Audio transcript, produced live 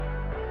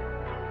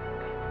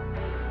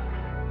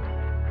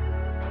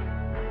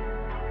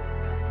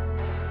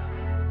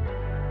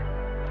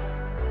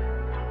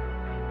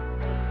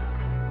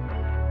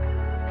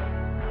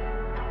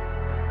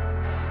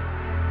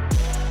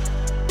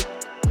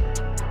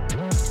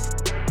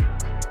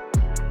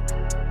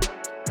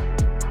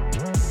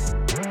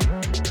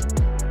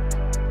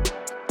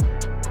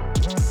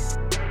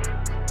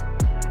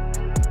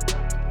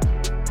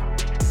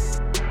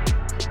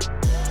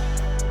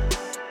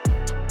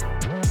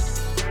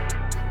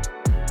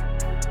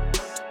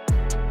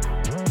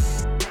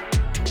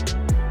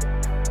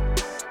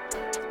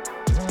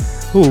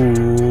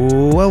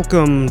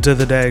Welcome to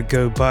the Dad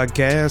Code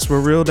Podcast, where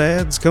real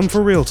dads come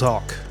for real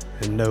talk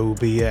and no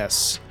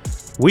BS.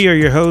 We are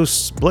your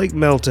hosts, Blake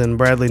Melton,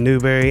 Bradley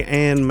Newberry,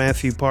 and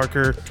Matthew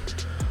Parker.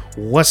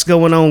 What's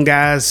going on,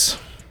 guys?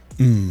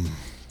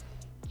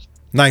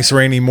 Nice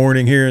rainy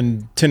morning here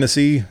in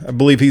Tennessee. I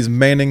believe he's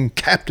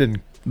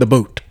captain the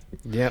boat.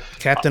 Yep,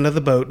 captain of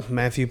the boat,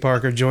 Matthew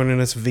Parker, joining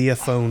us via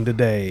phone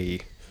today.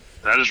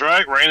 That is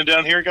right. Raining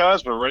down here,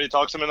 guys, but we're ready to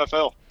talk some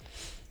NFL.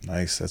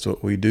 Nice. That's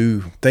what we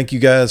do. Thank you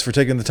guys for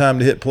taking the time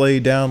to hit play,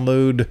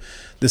 download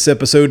this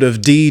episode of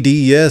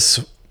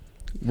DDS.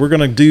 We're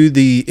going to do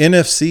the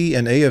NFC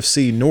and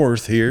AFC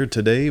North here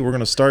today. We're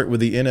going to start with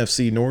the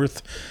NFC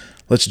North.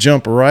 Let's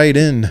jump right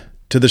in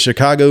to the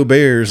Chicago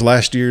Bears.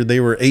 Last year, they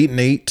were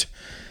 8-8.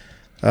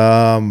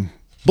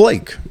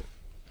 Blake,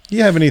 do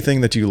you have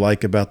anything that you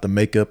like about the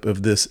makeup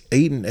of this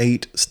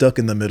 8-8 stuck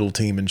in the middle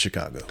team in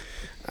Chicago?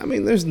 I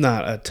mean, there's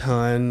not a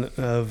ton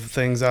of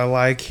things I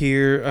like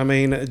here. I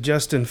mean,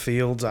 Justin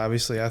Fields,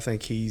 obviously, I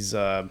think he's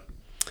a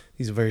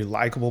very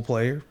likable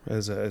player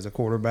as a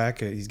quarterback.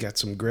 He's got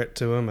some grit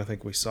to him. I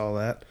think we saw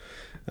that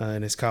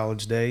in his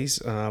college days.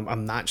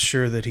 I'm not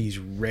sure that he's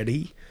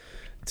ready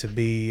to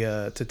be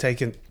to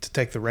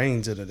take the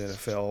reins of an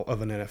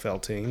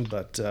NFL team,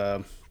 but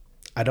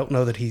I don't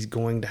know that he's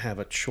going to have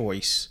a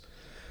choice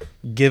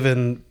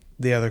given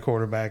the other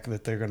quarterback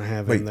that they're going to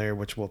have in there,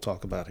 which we'll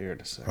talk about here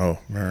in a second. Oh,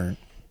 all right.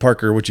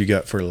 Parker, what you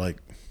got for like?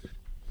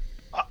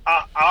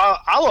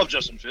 I love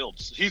Justin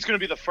Fields. He's going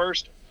to be the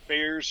first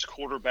Bears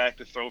quarterback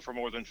to throw for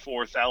more than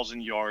 4,000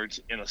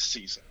 yards in a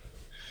season.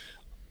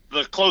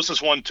 The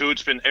closest one to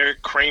it's been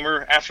Eric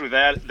Kramer. After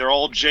that, they're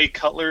all Jay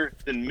Cutler,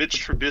 then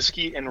Mitch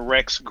Trubisky, and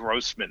Rex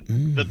Grossman.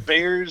 The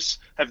Bears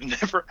have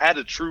never had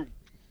a true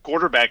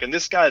quarterback, and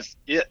this guy's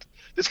it.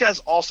 This guy's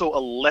also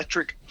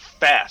electric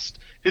fast.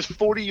 His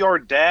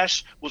 40-yard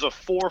dash was a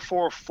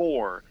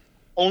 4.44.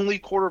 Only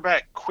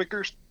quarterback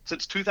quicker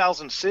since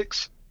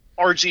 2006,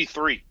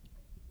 RG3.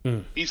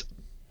 He's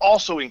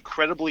also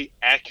incredibly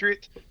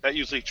accurate. That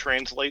usually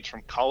translates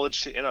from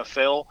college to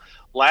NFL.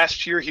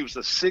 Last year, he was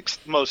the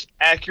sixth most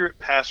accurate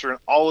passer in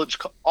all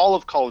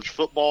of college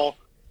football.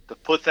 To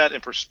put that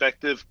in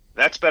perspective,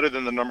 that's better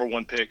than the number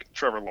one pick,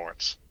 Trevor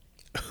Lawrence.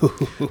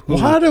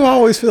 Why do I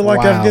always feel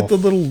like I get the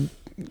little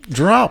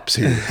drops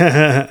here?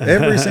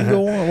 Every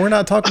single one. We're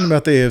not talking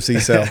about the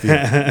AFC South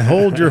yet.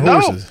 Hold your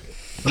horses.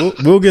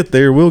 We'll get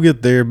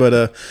there.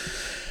 But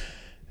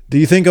do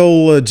you think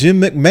old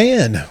Jim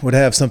McMahon would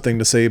have something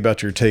to say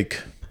about your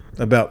take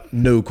about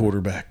no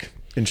quarterback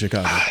in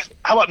Chicago?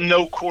 How about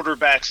no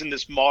quarterbacks in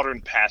this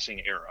modern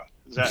passing era?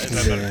 Is that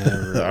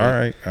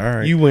better? All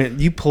right.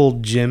 You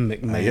pulled Jim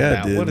McMahon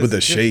out. I did, with the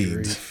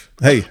shades.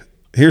 Hey,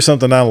 here's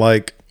something I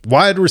like.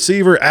 Wide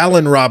receiver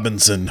Allen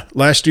Robinson.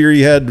 Last year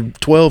he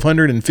had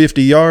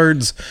 1,250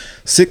 yards,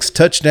 6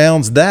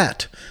 touchdowns.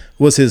 That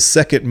was his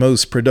second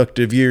most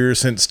productive year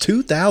since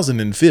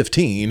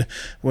 2015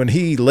 when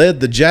he led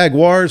the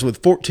Jaguars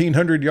with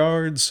 1,400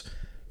 yards,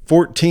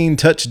 14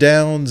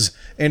 touchdowns,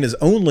 and his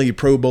only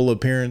Pro Bowl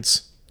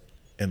appearance,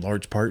 in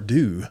large part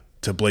due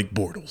to Blake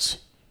Bortles.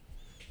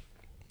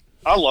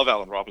 I love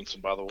Allen Robinson,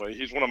 by the way.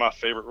 He's one of my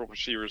favorite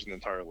receivers in the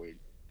entire league.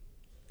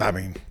 I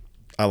mean,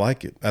 I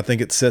like it. I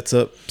think it sets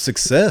up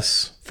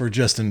success for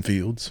Justin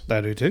Fields.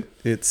 I do too.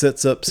 It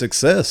sets up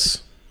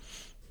success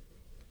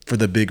for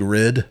the Big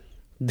Red,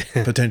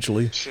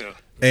 potentially. Yeah.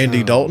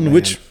 Andy Dalton, man.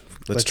 which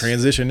let's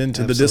transition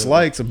into the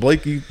dislikes.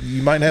 Blake, you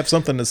might have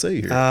something to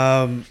say here.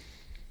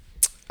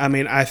 I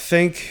mean, I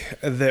think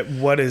that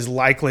what is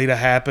likely to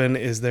happen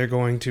is they're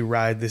going to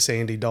ride this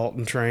Andy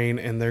Dalton train,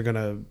 and they're going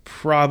to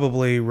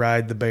probably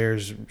ride the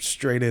Bears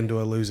straight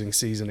into a losing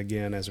season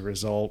again as a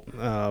result.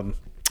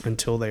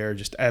 Until they are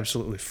just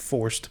absolutely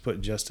forced to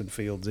put Justin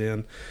Fields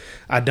in.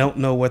 I don't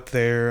know what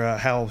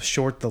how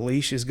short the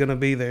leash is going to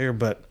be there,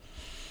 but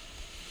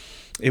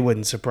it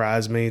wouldn't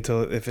surprise me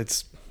if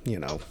it's,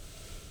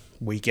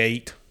 week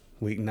 8,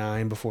 week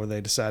 9 before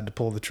they decide to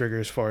pull the trigger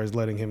as far as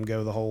letting him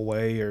go the whole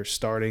way or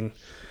starting.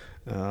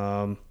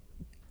 But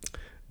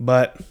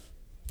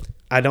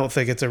I don't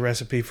think it's a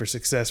recipe for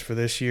success for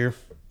this year.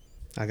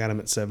 I got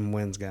him at 7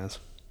 wins, guys.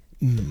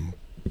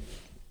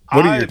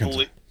 What are your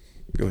concerns?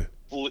 Go ahead.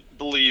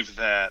 Believe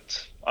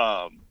that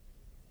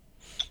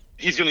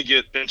he's going to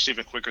get benched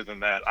even quicker than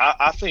that.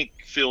 I think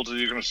Fields is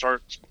either going to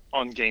start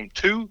on game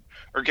 2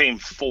 or game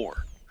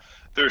 4.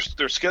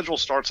 Their schedule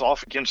starts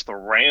off against the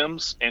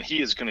Rams, and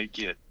he is going to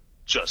get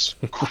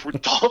just going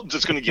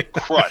to get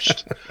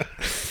crushed.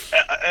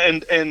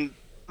 And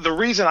the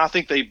reason I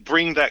think they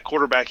bring that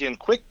quarterback in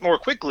more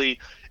quickly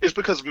is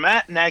because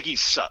Matt Nagy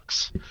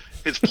sucks.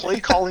 His play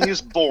calling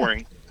is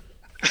boring.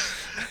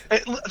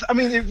 I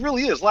mean, it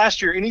really is.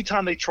 Last year,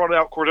 anytime they trotted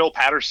out Cordell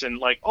Patterson,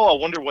 I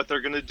wonder what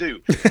they're going to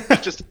do.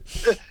 It's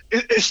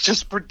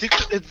just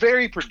it's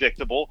very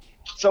predictable.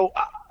 So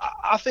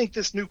I think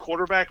this new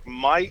quarterback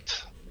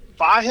might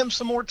buy him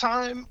some more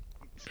time,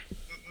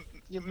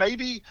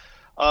 maybe.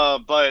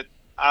 But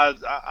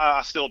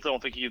I still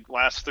don't think he'd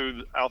last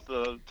till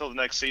the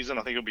next season.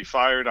 I think he'll be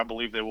fired. I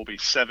believe they will be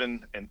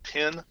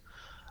 7-10.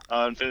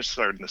 and finish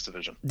third in this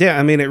division. Yeah,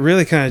 I mean, it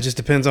really kind of just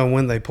depends on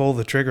when they pull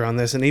the trigger on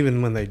this, and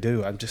even when they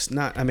do, I'm just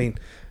not. I mean,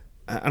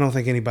 I don't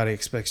think anybody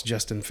expects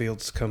Justin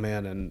Fields to come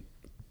in and,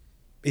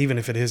 even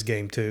if it is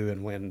game 2,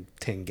 and win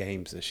 10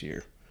 games this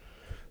year.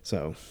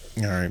 So,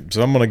 all right.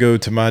 So I'm going to go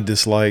to my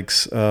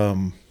dislikes.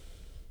 I'm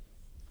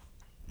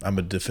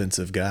a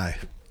defensive guy.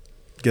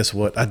 Guess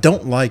what? I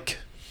don't like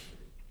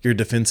your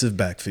defensive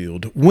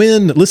backfield.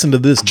 Listen to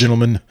this,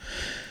 gentlemen.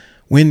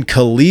 When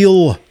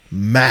Khalil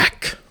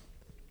Mack,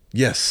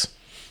 yes,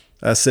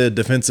 I said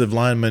defensive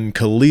lineman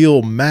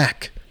Khalil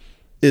Mack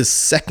is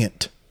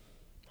second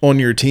on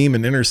your team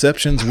in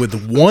interceptions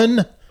with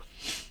 1,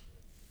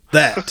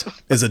 that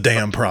is a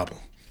damn problem.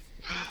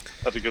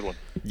 That's a good one.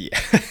 yeah.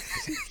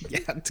 Yeah,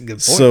 that's a good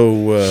point.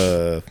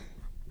 So,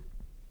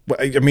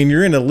 I mean,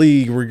 you're in a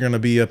league where you're going to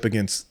be up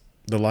against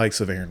the likes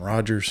of Aaron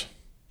Rodgers.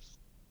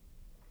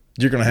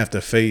 You're going to have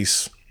to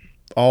face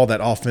all that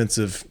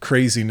offensive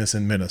craziness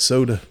in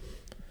Minnesota.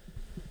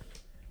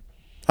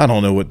 I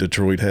don't know what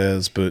Detroit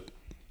has, but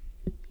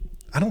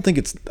I don't think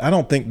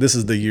this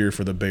is the year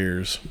for the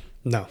Bears.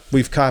 No.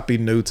 We've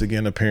copied notes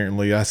again,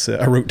 apparently. I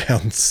wrote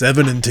down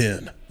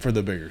 7-10 for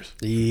the Bears.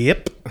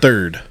 Yep.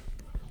 Third.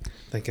 I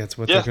think that's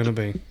what they're going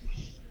to be.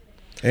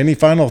 Any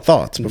final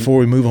thoughts before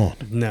we move on?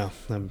 No.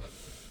 Nothing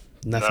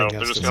else.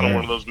 They're just kind of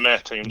one of those meh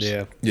teams.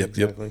 Yeah. Yep,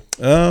 exactly.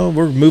 Yep.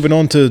 We're moving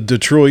on to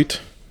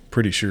Detroit.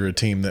 Pretty sure a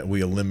team that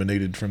we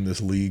eliminated from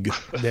this league.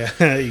 Yeah,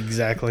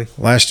 exactly.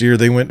 Last year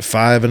they went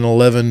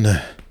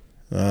 5-11.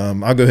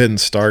 I'll go ahead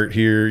and start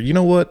here. You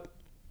know what?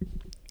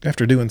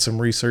 After doing some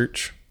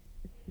research,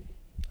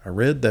 I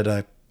read that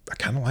I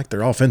kind of like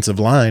their offensive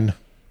line.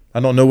 I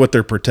don't know what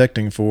they're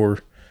protecting for.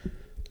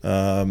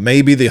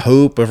 Maybe the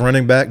hope of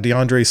running back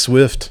DeAndre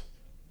Swift.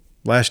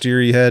 Last year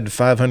he had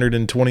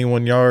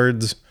 521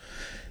 yards,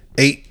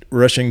 8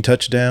 rushing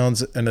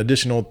touchdowns, an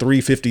additional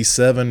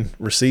 357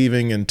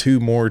 receiving, and 2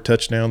 more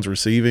touchdowns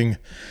receiving.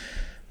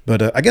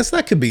 But I guess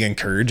that could be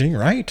encouraging,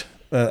 right?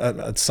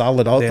 A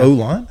solid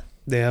O-line.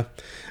 Yeah.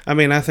 I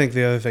mean, I think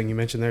the other thing you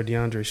mentioned there,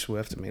 DeAndre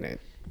Swift,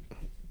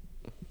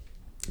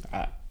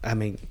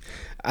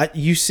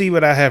 you see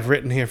what I have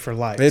written here for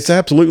likes. It's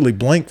absolutely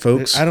blank,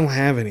 folks. I don't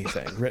have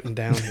anything written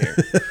down here.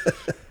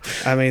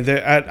 I mean,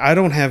 I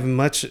don't have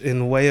much in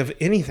the way of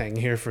anything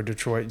here for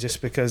Detroit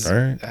just because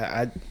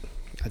I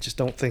just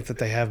don't think that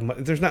they have much.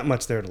 There's not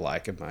much there to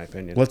like, in my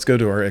opinion. Let's go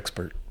to our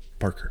expert,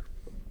 Parker.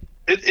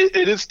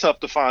 It is tough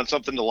to find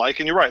something to like,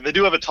 and you're right. They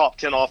do have a top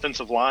 10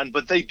 offensive line,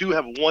 but they do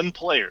have one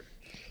player.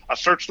 I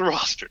searched the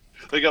roster.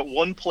 They got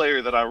one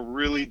player that I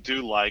really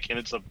do like, and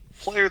it's a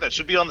player that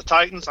should be on the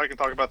Titans. I can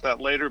talk about that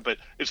later, but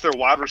it's their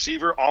wide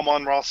receiver,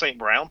 Amon-Ra St.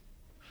 Brown.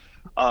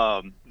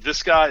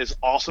 This guy is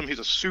awesome. He's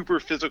a super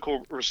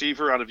physical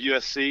receiver out of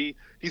USC.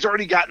 He's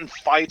already gotten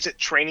fights at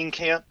training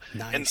camp,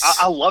 nice. And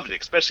I loved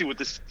it, especially with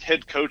this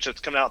head coach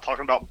that's coming out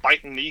talking about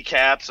biting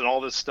kneecaps and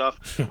all this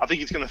stuff. I think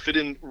he's going to fit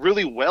in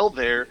really well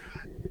there.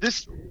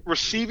 This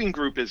receiving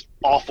group is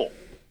awful.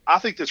 I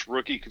think this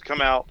rookie could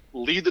come out,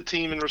 lead the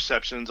team in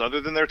receptions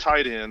other than their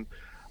tight end.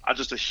 I'm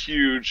just a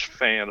huge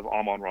fan of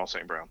Amon-Ra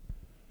St. Brown.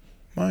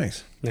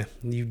 Nice. Yeah,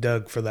 you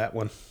dug for that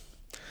one.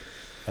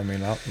 I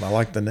mean, I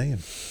like the name.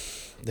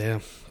 Yeah,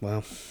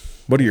 well.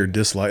 What are your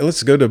dislikes?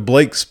 Let's go to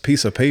Blake's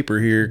piece of paper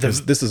here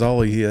because this is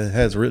all he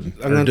has written.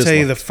 I'm going to tell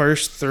you the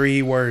first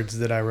 3 words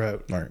that I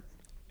wrote. All right.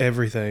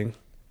 Everything.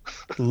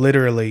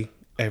 Literally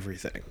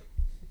everything.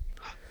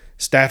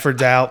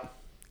 Stafford's out.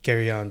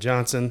 Kerryon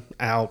Johnson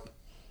out.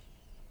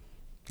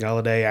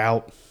 Galladay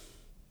out.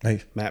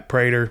 Hey, Matt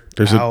Prater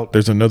out.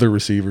 There's another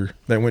receiver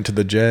that went to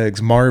the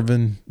Jags,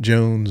 Marvin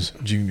Jones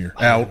Jr.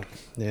 out.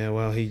 Yeah,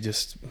 well, he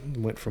just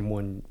went from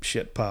one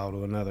shit pile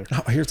to another.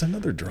 Oh, here's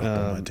another drop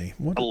on my team.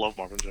 I love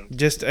Marvin Jones.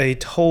 Just a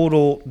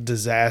total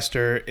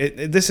disaster.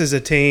 This is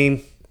a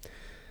team.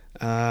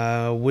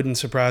 Wouldn't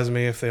surprise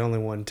me if they only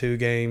won 2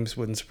 games.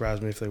 Wouldn't surprise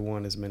me if they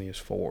won as many as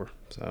 4.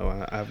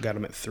 So I've got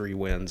them at 3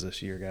 wins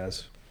this year,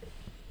 guys.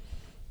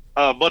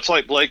 Much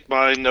like Blake,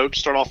 my notes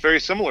start off very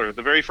similar.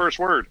 The very first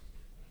word.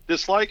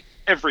 Dislike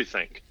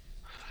everything.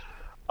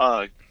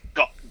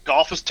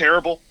 Golf is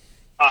terrible.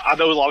 I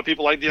know a lot of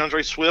people like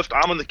DeAndre Swift.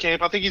 I'm in the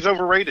camp. I think he's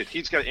overrated.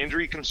 He's got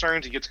injury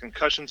concerns. He gets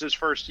concussions his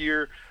first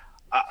year.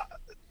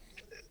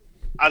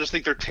 I just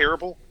think they're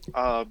terrible.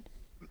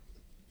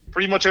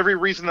 Pretty much every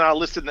reason that I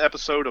listed in the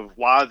episode of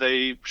why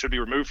they should be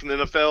removed from the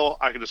NFL,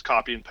 I can just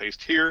copy and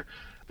paste here.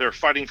 They're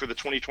fighting for the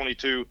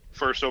 2022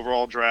 first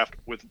overall draft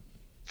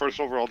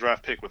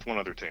pick with one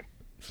other team.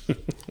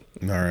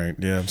 All right,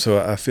 yeah. So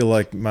I feel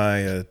like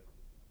my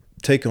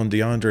take on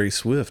DeAndre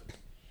Swift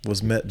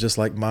was met just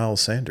like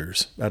Miles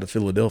Sanders out of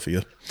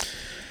Philadelphia.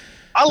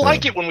 I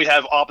like it when we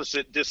have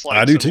opposite dislikes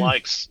I do and too.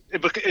 likes.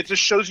 It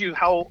just shows you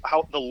how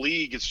the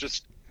league is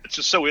just it's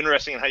just so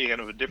interesting and how you can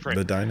have a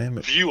different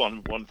dynamic view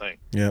on one thing.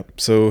 Yeah.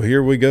 So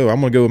here we go. I'm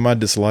going to go with my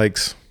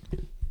dislikes.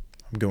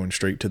 I'm going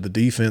straight to the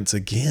defense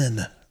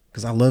again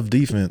because I love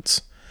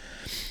defense.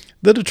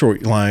 The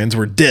Detroit Lions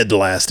were dead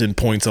last in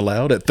points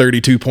allowed at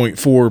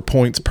 32.4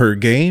 points per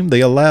game. They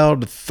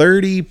allowed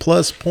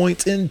 30-plus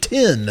points in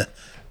 10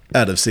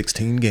 out of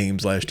 16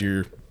 games last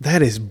year.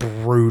 That is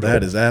brutal.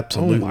 That is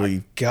absolutely oh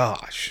my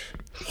gosh.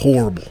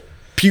 Horrible.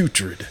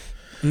 Putrid.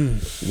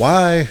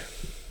 Why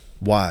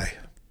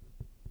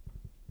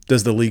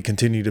does the league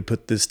continue to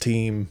put this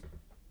team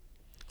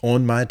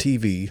on my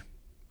TV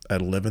at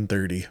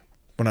 11:30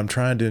 when I'm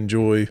trying to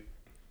enjoy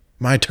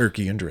my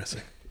turkey and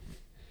dressing?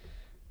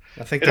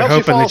 I think they're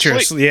hoping that you're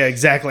asleep. Yeah,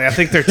 exactly. I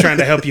think they're trying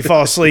to help you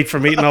fall asleep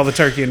from eating all the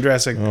turkey and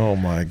dressing. Oh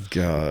my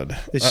God.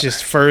 It's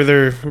just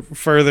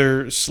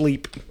further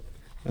sleep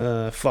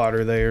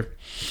fodder there.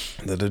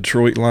 The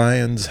Detroit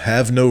Lions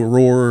have no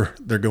roar.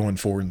 They're going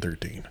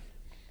 4-13.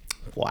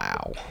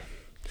 Wow.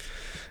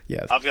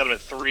 Yeah. I've got them at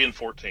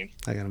 3-14.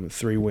 I got them at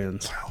 3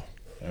 wins. Wow.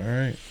 All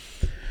right.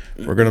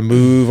 We're going to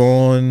move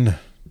on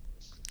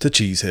to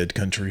Cheesehead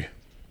Country.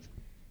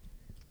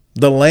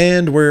 The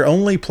land where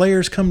only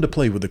players come to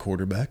play with the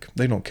quarterback.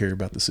 They don't care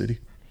about the city.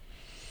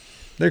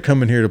 They're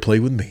coming here to play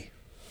with me.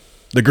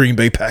 The Green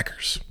Bay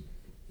Packers.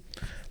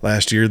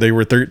 Last year they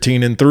were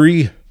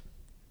 13-3.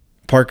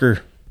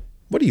 Parker,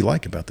 what do you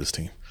like about this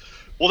team?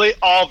 Well, they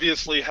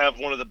obviously have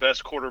one of the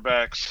best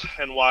quarterbacks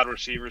and wide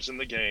receivers in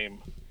the game.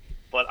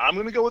 But I'm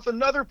going to go with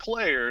another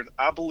player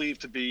I believe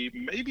to be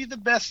maybe the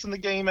best in the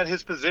game at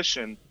his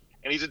position.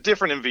 And he's a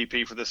different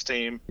MVP for this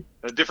team.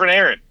 A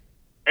different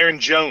Aaron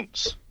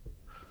Jones.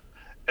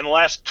 In the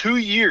last 2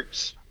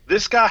 years,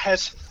 this guy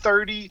has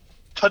 30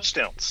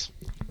 touchdowns.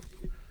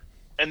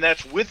 And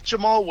that's with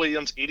Jamal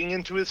Williams eating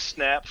into his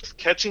snaps,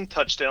 catching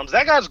touchdowns.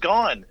 That guy's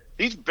gone.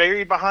 He's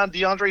buried behind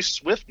DeAndre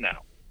Swift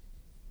now.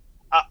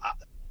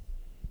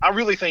 I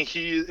really think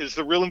he is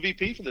the real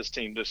MVP for this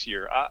team this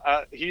year.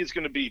 He is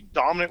going to be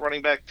dominant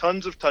running back,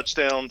 tons of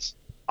touchdowns.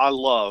 I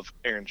love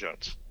Aaron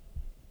Jones.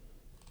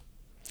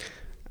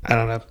 I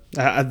don't know.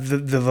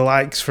 The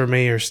likes for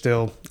me are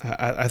still.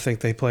 I think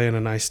they play in a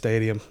nice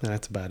stadium.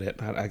 That's about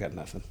it. I got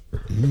nothing.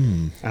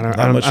 I'm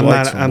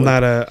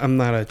not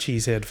a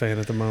Cheesehead fan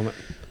at the moment.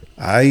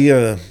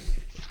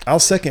 I'll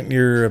second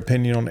your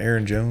opinion on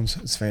Aaron Jones.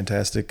 It's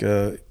fantastic.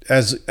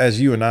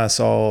 As you and I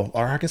saw,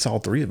 or I guess all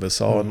three of us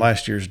saw in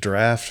last year's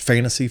draft,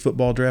 fantasy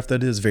football draft,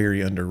 that is very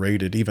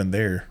underrated. Even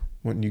there,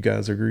 wouldn't you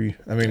guys agree?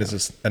 I mean, it's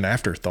just an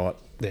afterthought.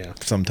 Yeah.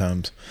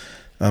 Sometimes.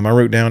 I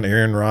wrote down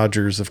Aaron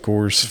Rodgers, of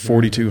course,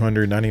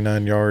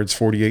 4,299 yards,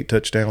 48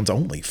 touchdowns,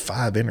 only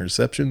 5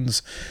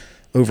 interceptions.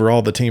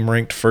 Overall, the team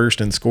ranked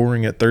first in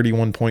scoring at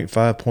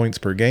 31.5 points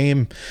per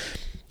game.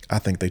 I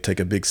think they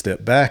take a big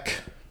step back.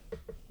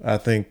 I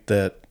think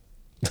that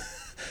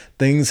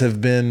things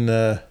have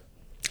been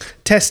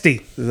testy,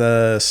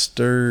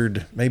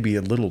 stirred maybe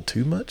a little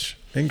too much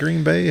in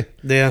Green Bay.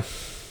 Yeah,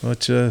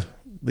 which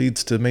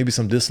leads to maybe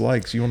some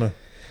dislikes. You want to?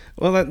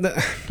 Well,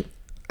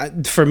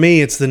 for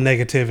me, it's the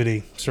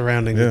negativity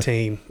surrounding the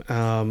team.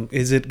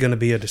 Is it going to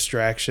be a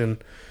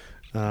distraction?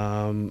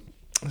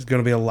 There's going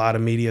to be a lot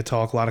of media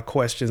talk, a lot of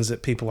questions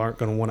that people aren't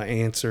going to want to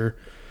answer.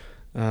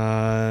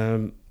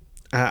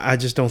 I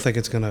just don't think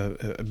it's going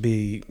to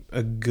be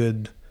a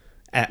good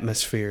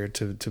atmosphere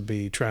to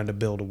be trying to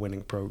build a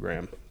winning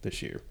program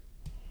this year.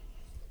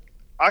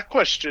 I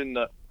question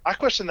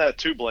that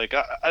too, Blake.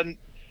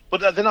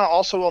 But then I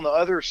also on the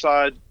other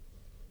side,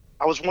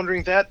 I was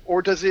wondering that,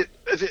 or is it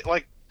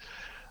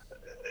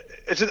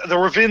the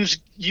revenge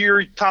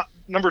year top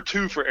number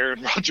 2 for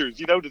Aaron Rodgers?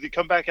 Did he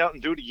come back out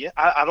and do it again?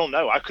 I don't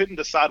know. I couldn't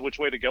decide which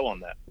way to go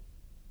on that.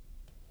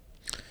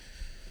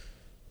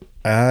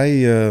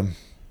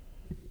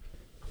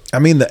 I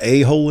mean, the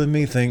a-hole in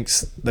me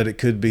thinks that it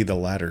could be the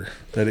latter,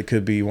 that it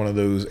could be one of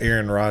those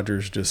Aaron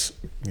Rodgers just,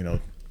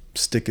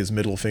 stick his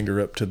middle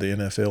finger up to the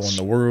NFL and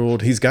the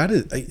world.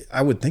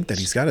 I would think that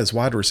he's got his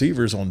wide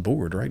receivers on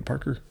board, right,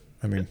 Parker?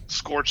 I mean,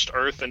 scorched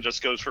earth and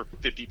just goes for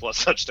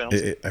 50-plus touchdowns.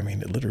 It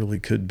literally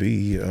could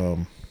be.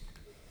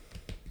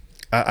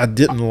 I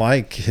didn't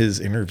like his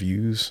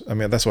interviews. I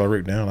mean, that's what I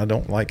wrote down. I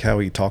don't like how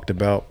he talked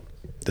about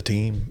the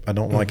team. I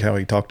don't like how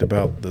he talked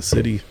about the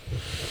city.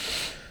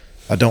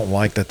 I don't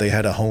like that they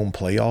had a home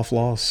playoff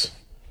loss.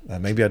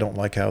 Maybe I don't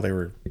like how they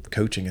were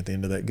coaching at the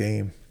end of that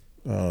game.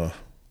 I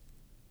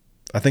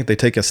think they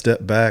take a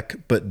step back,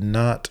 but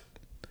not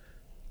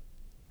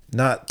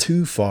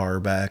too far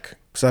back.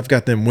 Because I've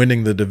got them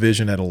winning the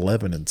division at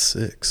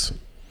 11-6.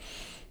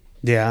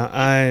 Yeah,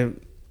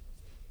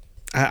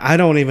 I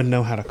don't even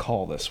know how to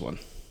call this one,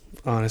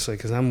 honestly,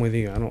 because I'm with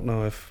you. I don't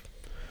know if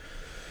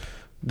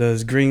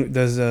does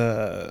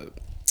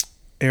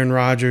Aaron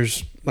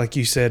Rodgers, like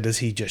you said, does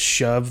he just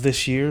shove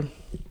this year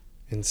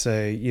and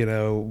say,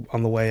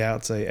 on the way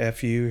out, say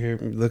F you here,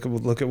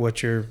 look at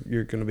what you're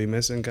going to be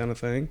missing, kind of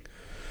thing.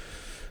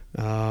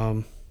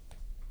 I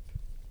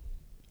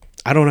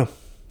don't know.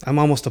 I'm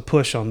almost a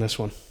push on this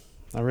one.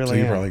 I really am. So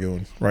you're probably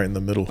going right in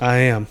the middle. I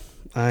am.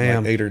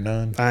 8 or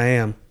 9? I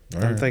am.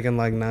 All I'm thinking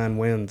like 9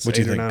 wins. What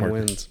do you think, 8 or 9 Parker?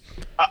 wins.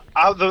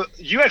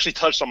 You actually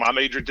touched on my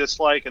major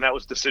dislike, and that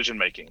was decision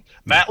making.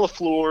 Matt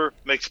LaFleur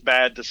makes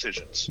bad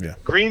decisions. Yeah.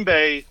 Green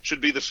Bay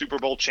should be the Super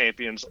Bowl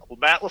champions.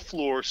 Matt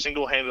LaFleur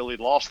single-handedly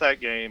lost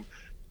that game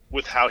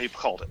with how he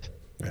called it.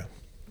 Yeah.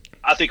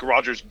 I think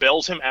Rodgers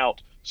bails him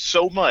out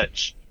so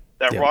much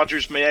that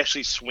Rodgers may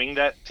actually swing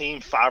that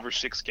team 5 or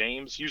 6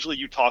 games. Usually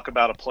you talk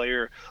about a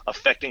player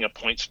affecting a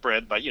point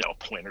spread by, a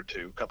point or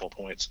two, a couple of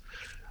points.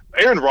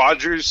 Aaron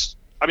Rodgers,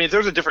 if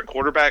there's a different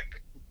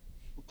quarterback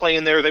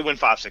playing there, they win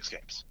 5-6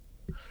 games.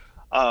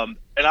 And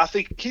I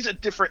think he's a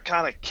different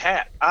kind of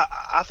cat.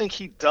 I think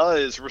he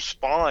does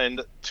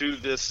respond to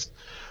this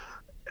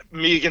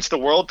me against the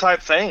world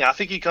type thing. I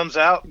think he comes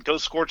out,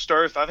 goes scorched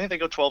earth. I think they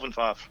go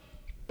 12-5.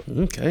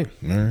 Okay.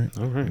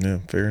 All right. Yeah,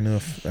 fair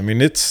enough.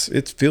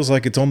 It feels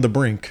like it's on the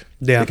brink.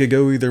 Yeah. It could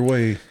go either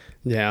way.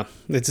 Yeah.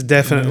 It's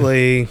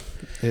definitely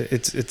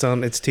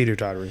it's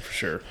teeter-tottering for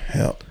sure.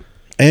 Yeah.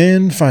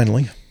 And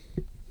finally,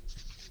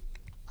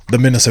 the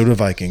Minnesota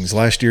Vikings.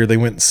 Last year they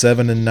went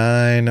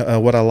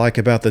 7-9. What I like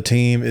about the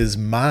team is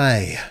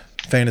my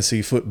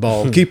fantasy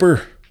football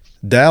keeper,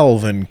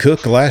 Dalvin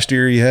Cook. Last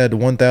year he had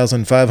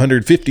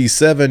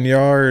 1,557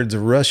 yards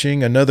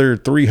rushing, another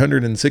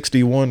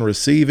 361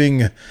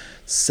 receiving,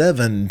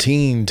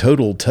 17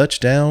 total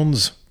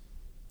touchdowns.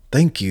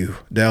 Thank you,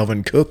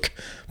 Dalvin Cook.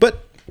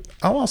 But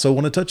I also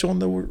want to touch on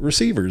the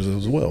receivers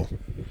as well.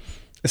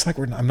 It's like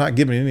I'm not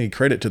giving any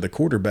credit to the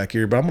quarterback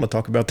here, but I'm going to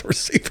talk about the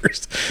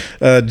receivers.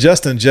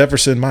 Justin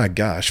Jefferson, my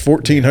gosh,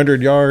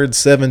 1,400 yards,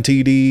 7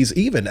 TDs.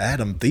 Even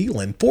Adam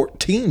Thielen,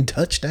 14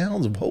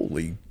 touchdowns.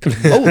 Holy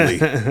moly.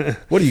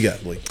 What do you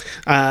got, Lee?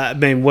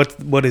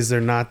 What is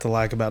there not to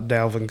like about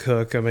Dalvin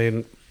Cook?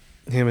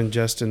 Him and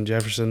Justin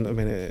Jefferson,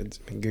 it's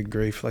been good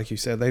grief. Like you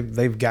said,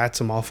 they've got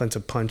some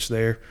offensive punch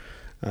there.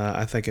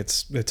 I think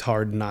it's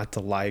hard not to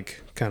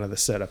like kind of the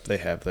setup they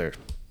have there.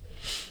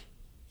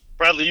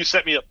 Bradley, you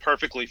set me up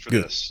perfectly for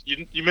this.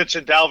 You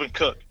mentioned Dalvin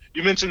Cook.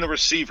 You mentioned the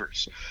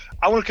receivers.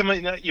 I want to come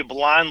in at you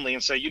blindly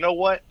and say, you know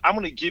what? I'm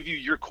going to give you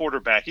your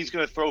quarterback. He's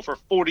going to throw for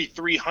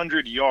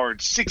 4,300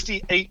 yards,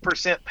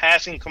 68%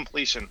 passing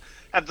completion,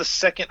 have the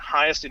second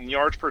highest in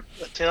yards per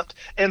attempt,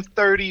 and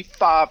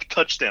 35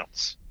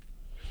 touchdowns.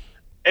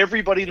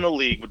 Everybody in the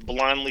league would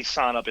blindly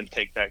sign up and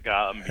take that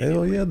guy immediately.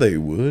 Hell yeah, they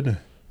would.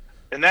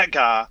 And that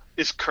guy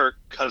is Kirk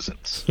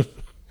Cousins.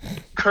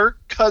 Kirk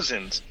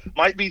Cousins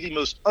might be the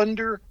most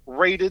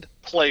underrated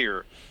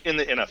player in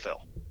the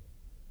NFL.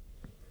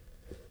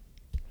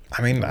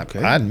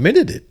 I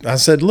admitted it. I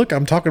said, look,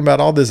 I'm talking about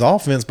all this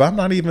offense, but I'm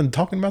not even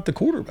talking about the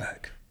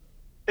quarterback.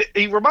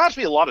 He reminds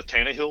me a lot of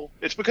Tannehill.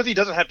 It's because he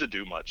doesn't have to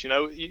do much.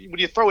 When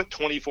you throw it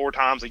 24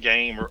 times a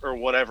game or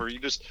whatever,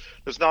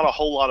 there's not a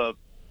whole lot of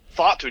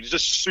thought to it. He's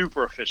just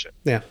super efficient.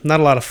 Yeah, not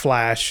a lot of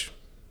flash,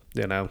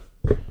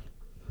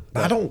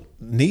 I don't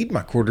need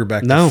my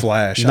quarterback to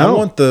flash. I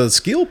want the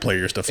skill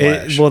players to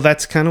flash.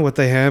 That's kind of what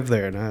they have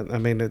there.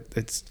 And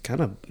it's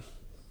kind of,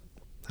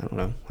 I don't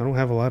know. I don't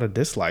have a lot of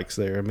dislikes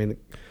there.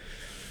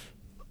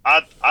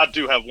 I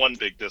do have one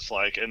big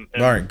dislike. And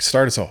all right,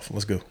 start us off.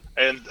 Let's go.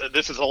 And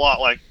this is a lot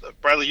like,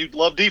 Bradley, you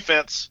love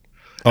defense.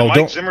 Oh,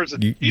 Mike Zimmer's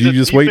you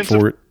just wait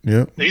for it.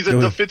 Yeah, he's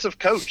a defensive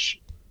coach.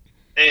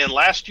 And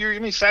last year, how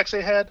many sacks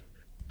they had?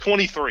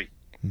 23.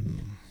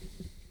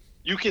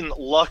 You can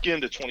luck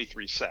into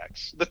 23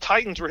 sacks. The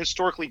Titans were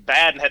historically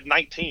bad and had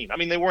 19.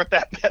 They weren't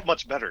that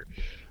much better.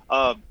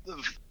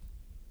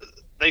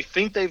 They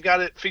think they've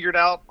got it figured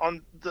out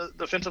on the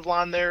defensive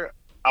line there.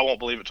 I won't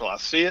believe it till I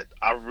see it.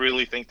 I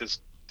really think this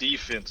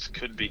defense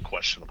could be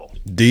questionable.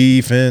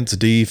 Defense.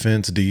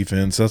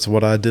 That's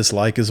what I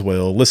dislike as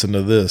well. Listen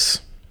to this.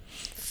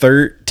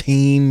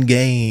 13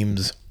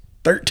 games.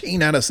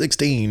 13 out of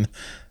 16.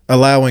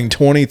 Allowing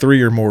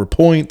 23 or more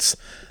points.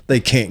 They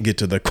can't get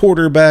to the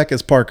quarterback,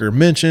 as Parker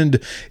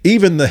mentioned.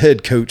 Even the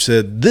head coach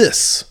said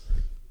this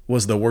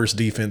was the worst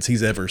defense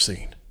he's ever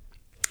seen.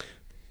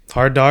 It's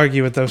hard to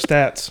argue with those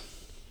stats.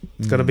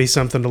 It's going to be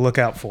something to look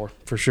out for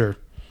sure.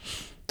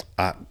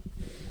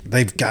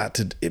 They've got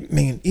to –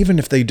 even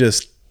if they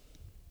just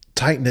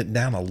tighten it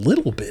down a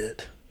little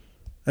bit.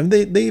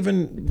 They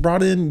even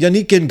brought in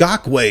Yannick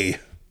Ngakoue.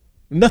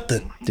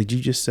 Nothing. Did you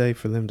just say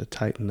for them to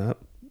tighten up?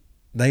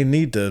 They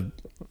need to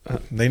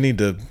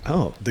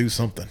do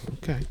something.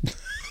 Okay.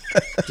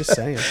 Just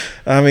saying.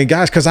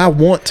 Guys, because I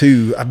want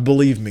to,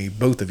 believe me,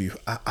 both of you,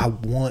 I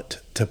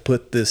want to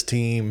put this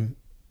team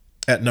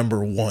at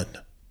number 1.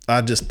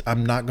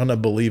 I'm not going to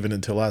believe it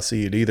until I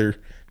see it either.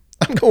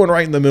 I'm going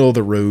right in the middle of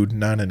the road,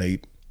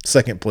 9-8,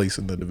 second place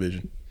in the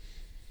division.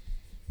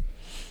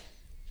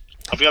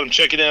 I've got them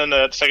checking in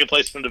at second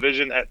place in the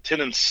division at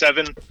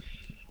 10-7.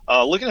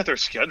 Looking at their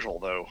schedule,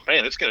 though,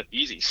 man, it's got an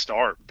easy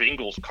start.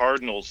 Bengals,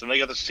 Cardinals, and they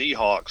got the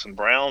Seahawks and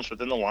Browns, but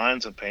then the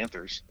Lions and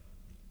Panthers.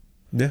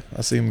 Yeah,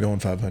 I see them going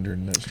 500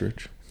 in that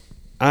stretch.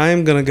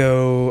 I'm going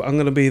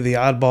to be the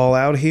oddball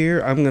out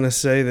here. I'm going to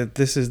say that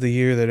this is the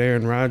year that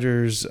Aaron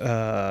Rodgers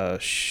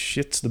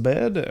shits the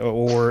bed,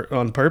 or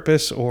on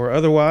purpose or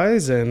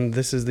otherwise, and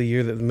this is the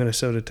year that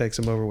Minnesota takes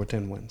them over with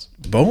 10 wins.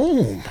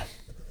 Boom.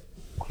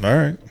 All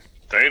right.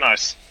 Very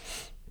nice.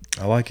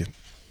 I like it.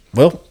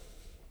 Well,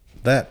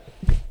 that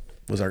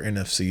was our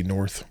NFC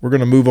North. We're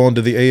going to move on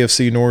to the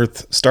AFC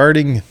North,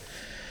 starting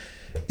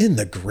in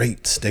the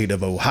great state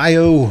of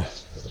Ohio.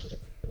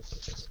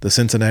 The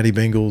Cincinnati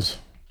Bengals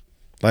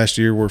last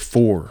year were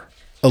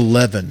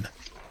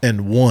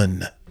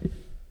 4-11-1.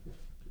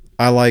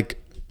 I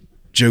like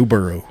Joe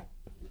Burrow,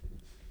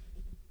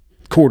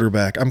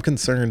 quarterback. I'm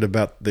concerned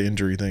about the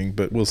injury thing,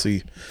 but we'll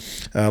see.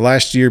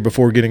 Last year,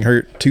 before getting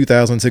hurt,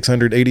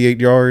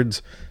 2,688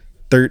 yards,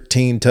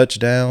 13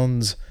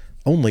 touchdowns,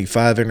 only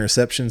 5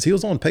 interceptions. He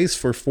was on pace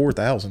for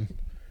 4,000.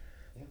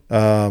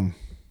 To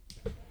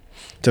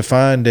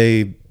find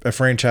a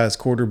franchise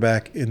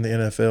quarterback in the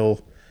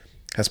NFL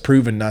has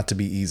proven not to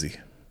be easy.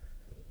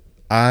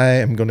 I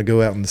am going to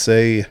go out and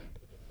say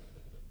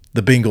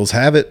the Bengals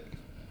have it.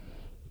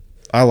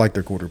 I like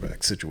their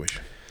quarterback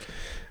situation.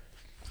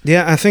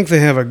 Yeah, I think they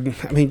have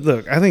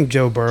look, I think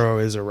Joe Burrow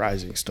is a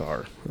rising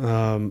star.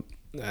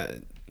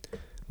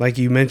 Like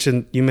you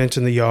mentioned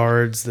the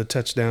yards, the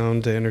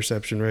touchdown to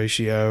interception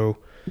ratio.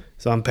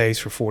 He's on pace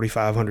for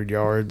 4,500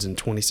 yards and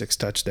 26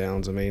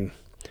 touchdowns. I mean,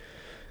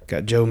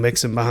 got Joe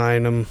Mixon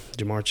behind him,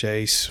 Jamar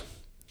Chase.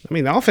 I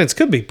mean, the offense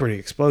could be pretty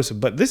explosive,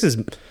 but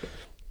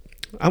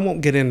I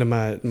won't get into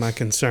my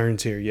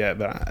concerns here yet,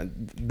 but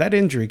that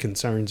injury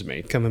concerns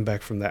me, coming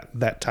back from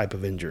that type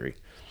of injury.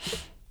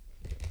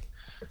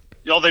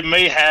 Y'all, they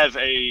may have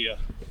a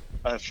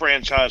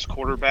franchise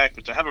quarterback,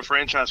 but to have a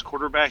franchise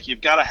quarterback,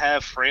 you've got to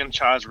have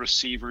franchise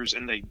receivers,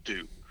 and they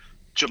do.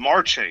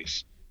 Jamar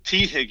Chase,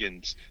 T.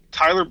 Higgins,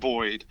 Tyler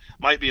Boyd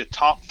might be a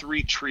top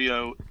 3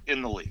 trio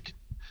in the league.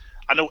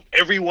 I know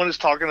everyone is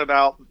talking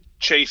about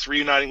Chase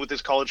reuniting with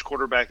his college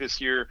quarterback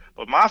this year,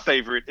 but my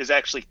favorite is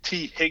actually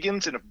T.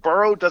 Higgins. And if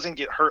Burrow doesn't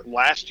get hurt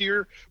last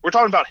year, we're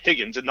talking about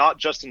Higgins and not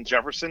Justin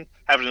Jefferson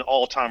having an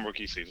all-time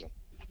rookie season.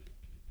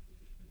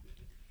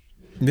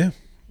 Yeah,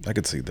 I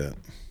could see that.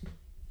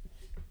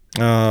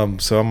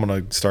 So I'm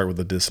going to start with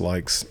the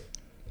dislikes.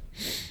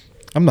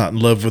 I'm not in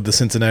love with the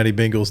Cincinnati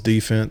Bengals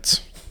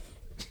defense.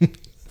 I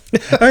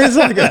mean, it's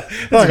like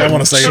I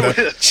want to say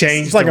that.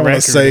 Change. It's like I want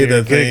to say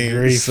the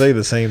say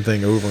the same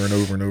thing over and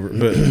over and over.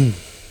 But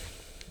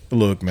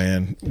look,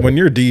 man, when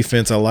your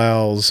defense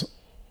allows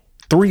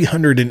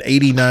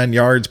 389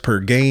 yards per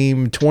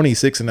game,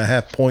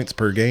 26.5 points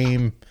per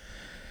game,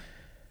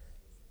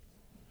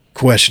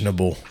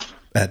 questionable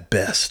at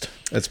best.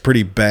 That's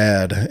pretty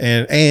bad.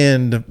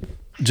 And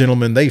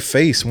gentlemen, they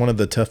face one of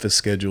the toughest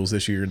schedules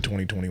this year in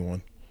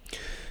 2021.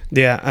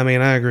 Yeah, I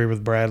mean, I agree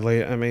with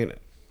Bradley. I mean,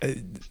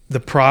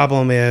 the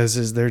problem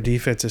is their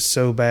defense is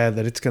so bad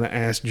that it's going to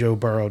ask Joe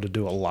Burrow to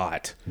do a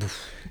lot.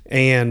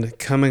 And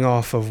coming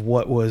off of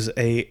what was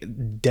a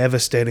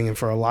devastating, and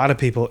for a lot of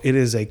people, it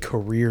is a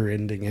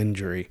career-ending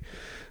injury.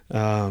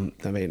 I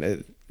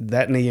mean,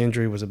 that knee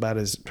injury was about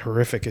as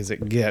horrific as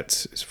it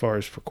gets as far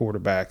as for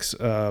quarterbacks.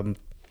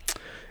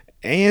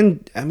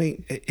 And, I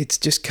mean, it's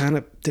just kind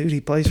of, dude, he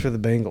plays for the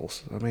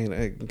Bengals. I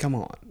mean, come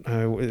on.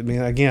 I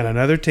mean, again,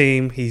 another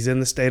team. He's in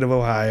the state of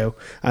Ohio.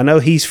 I know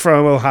he's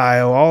from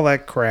Ohio, all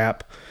that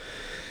crap.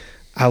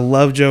 I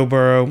love Joe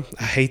Burrow.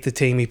 I hate the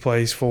team he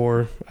plays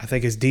for. I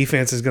think his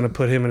defense is going to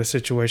put him in a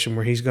situation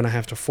where he's going to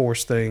have to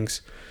force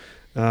things.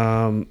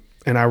 And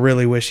I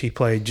really wish he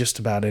played just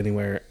about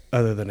anywhere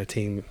other than a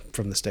team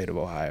from the state of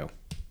Ohio.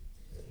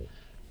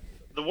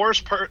 The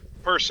worst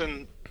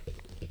person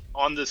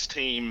on this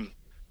team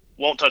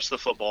won't touch the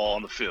football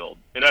on the field,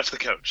 and that's the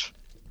coach.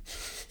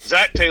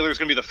 Zach Taylor is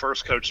going to be the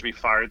first coach to be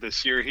fired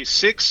this year. He's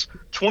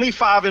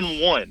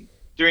 25-1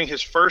 during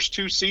his first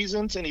 2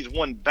 seasons, and he's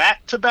won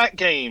back-to-back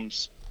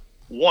games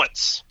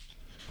once.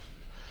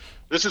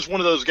 This is one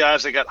of those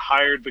guys that got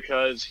hired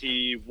because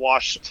he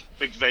washed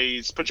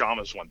McVay's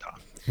pajamas one time.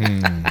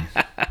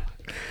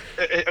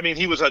 I mean,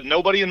 he was a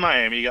nobody in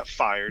Miami. He got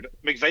fired.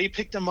 McVay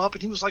picked him up,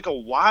 and he was like a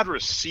wide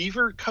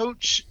receiver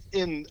coach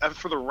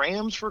for the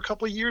Rams for a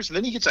couple of years. And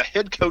then he gets a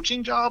head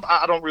coaching job.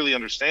 I don't really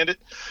understand it.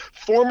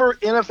 Former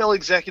NFL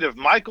executive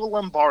Michael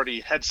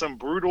Lombardi had some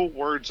brutal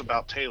words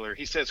about Taylor.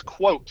 He says,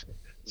 quote,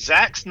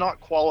 "Zach's not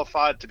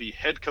qualified to be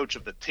head coach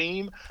of the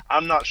team.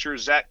 I'm not sure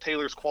Zach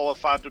Taylor's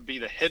qualified to be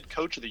the head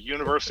coach of the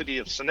University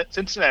of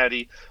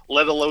Cincinnati,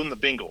 let alone the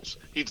Bengals.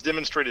 He's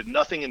demonstrated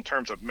nothing in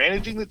terms of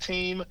managing the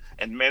team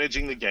and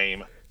managing the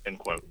game," end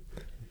quote.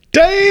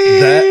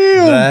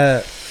 Damn!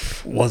 That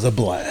was a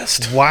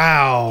blast.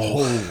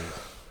 Wow.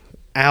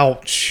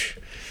 Ouch.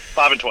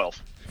 5-12.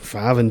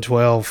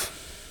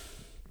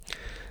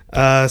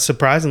 5-12.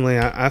 Surprisingly,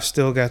 I've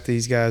still got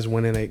these guys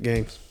winning 8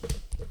 games.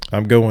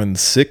 I'm going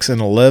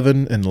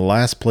 6-11 in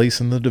last place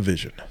in the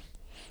division.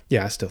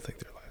 Yeah, I still think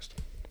they're last.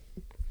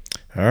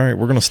 All right,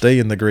 we're going to stay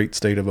in the great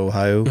state of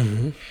Ohio.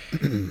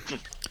 Mm-hmm.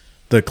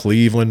 The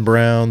Cleveland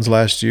Browns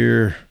last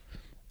year,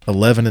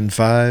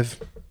 11-5,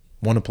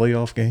 won a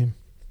playoff game.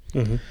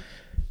 Mm-hmm.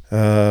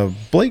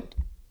 Blake,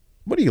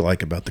 what do you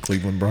like about the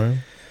Cleveland Browns?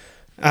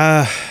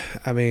 I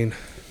mean,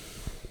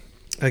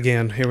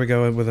 again, here we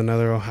go with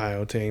another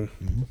Ohio team,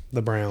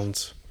 the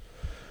Browns.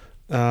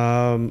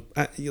 I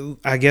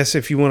guess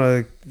if you want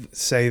to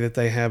say that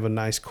they have a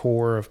nice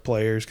core of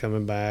players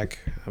coming back,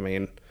 I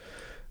mean,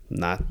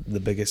 not the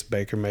biggest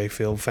Baker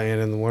Mayfield fan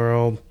in the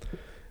world.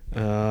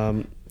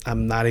 I'm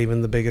not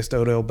even the biggest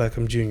Odell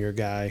Beckham Jr.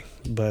 guy,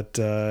 but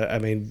I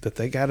mean, but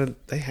they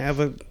have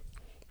a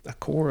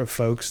core of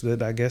folks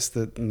that I guess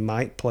that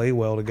might play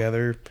well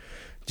together,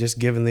 just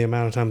given the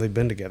amount of time they've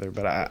been together.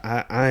 But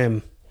I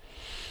am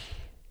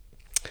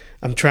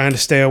I'm trying to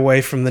stay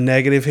away from the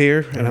negative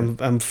here, and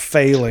I'm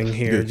failing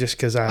here just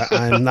because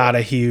I'm not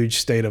a huge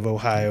state of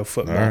Ohio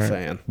football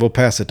fan. We'll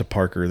pass it to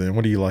Parker then.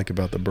 What do you like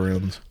about the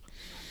Bruins?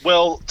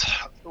 Well,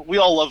 we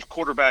all love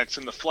quarterbacks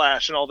and the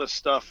flash and all this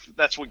stuff.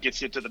 That's what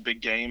gets you to the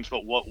big games.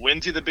 But what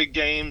wins you the big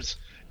games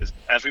is,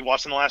 as we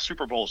watched in the last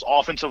Super Bowls,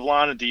 offensive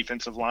line and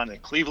defensive line.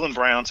 And Cleveland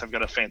Browns have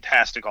got a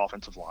fantastic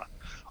offensive line.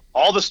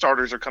 All the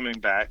starters are coming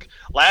back.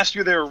 Last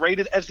year, they were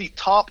rated as the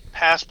top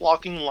pass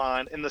blocking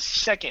line and the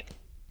second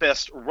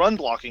best run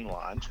blocking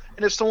line.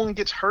 And if someone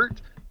gets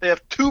hurt, they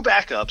have 2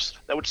 backups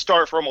that would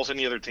start for almost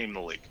any other team in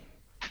the league.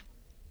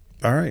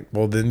 All right.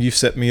 Well, then you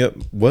set me up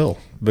well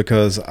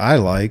because I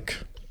like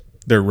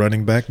their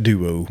running back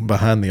duo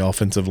behind the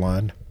offensive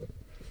line.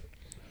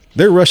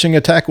 Their rushing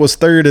attack was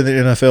 3rd in the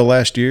NFL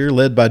last year,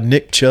 led by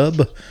Nick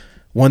Chubb,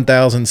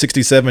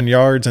 1,067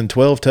 yards and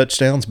 12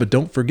 touchdowns. But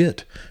don't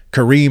forget,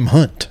 Kareem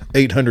Hunt,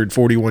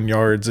 841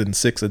 yards and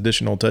 6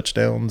 additional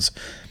touchdowns.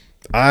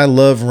 I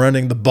love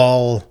running the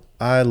ball.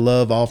 I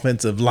love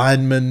offensive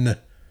linemen.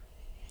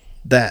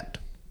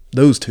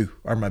 Those 2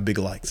 are my big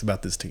likes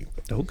about this team.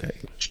 Okay.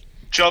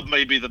 Chubb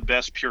may be the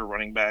best pure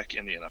running back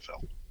in the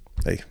NFL.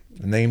 Hey,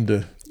 name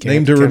to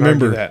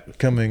remember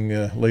coming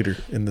later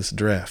in this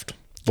draft.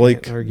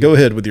 Blake, go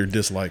ahead with your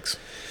dislikes.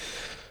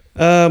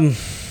 I'm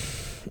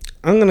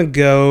going to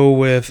go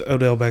with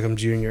Odell Beckham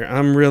Jr.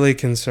 I'm really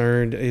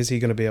concerned. Is he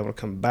going to be able to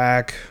come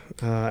back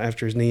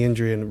after his knee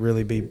injury and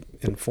really be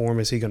in form?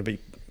 Is he going to be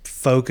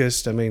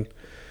focused? I mean,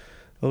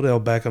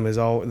 Odell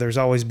Beckham there's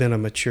always been a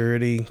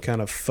maturity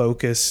kind of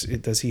focus.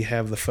 Does he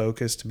have the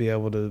focus to be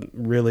able to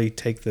really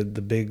take the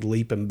big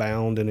leap and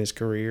bound in his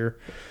career?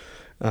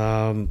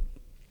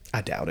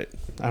 I doubt it.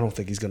 I don't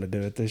think he's going to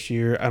do it this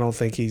year. I don't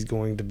think he's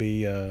going to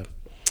be a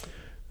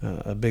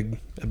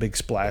big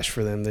splash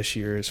for them this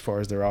year as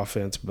far as their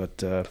offense.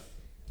 But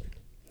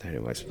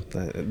anyways,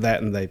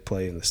 that and they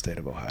play in the state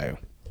of Ohio.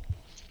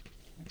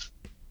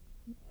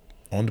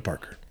 On to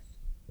Parker.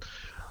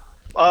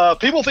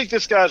 People think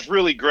this guy's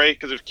really great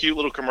because of cute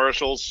little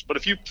commercials. But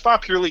if I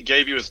purely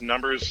gave you his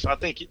numbers, I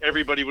think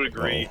everybody would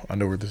agree. I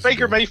know where this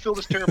Baker is going. Mayfield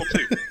is terrible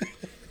too.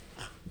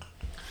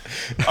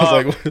 I was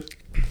like,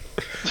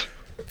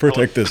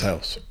 protect this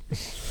house.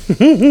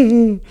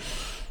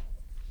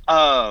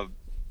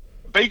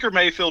 Baker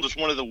Mayfield is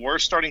one of the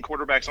worst starting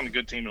quarterbacks on a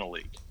good team in the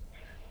league.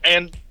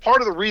 And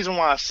part of the reason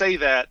why I say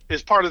that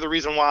is part of the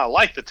reason why I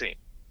like the team.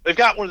 They've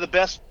got one of the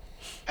best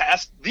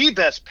pass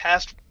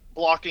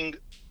blocking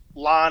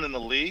line in the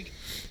league,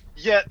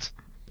 yet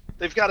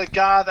they've got a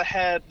guy that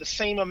had the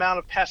same amount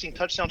of passing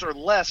touchdowns or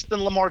less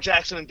than Lamar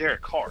Jackson and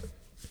Derek Carr.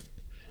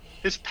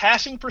 His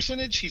passing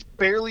percentage, he's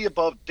barely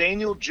above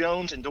Daniel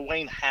Jones and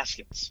Dwayne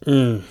Haskins.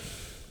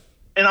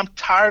 And I'm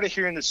tired of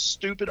hearing this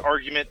stupid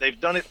argument. They've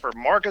done it for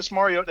Marcus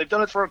Mariota. They've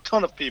done it for a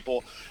ton of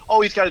people.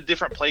 Oh, he's got a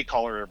different play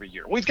caller every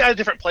year. Well, he's got a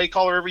different play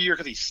caller every year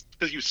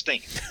because you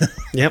stink.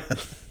 Yep.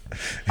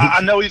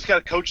 I know he's got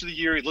a coach of the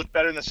year. He looked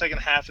better in the second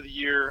half of the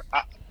year.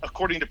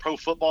 According to Pro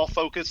Football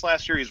Focus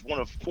last year, he's one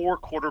of 4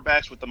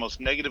 quarterbacks with the most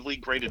negatively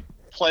graded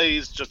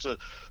plays. Just a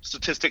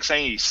statistic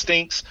saying he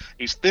stinks.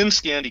 He's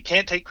thin-skinned. He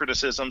can't take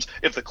criticisms.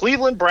 If the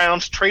Cleveland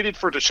Browns traded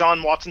for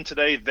Deshaun Watson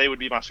today, they would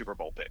be my Super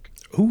Bowl pick.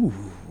 Ooh.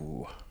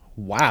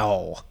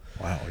 Wow.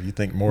 You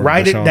think more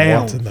Write of it Deshaun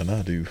down. Watson than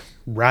I do.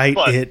 Write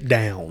it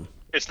down.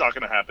 It's not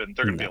going to happen.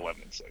 They're going to be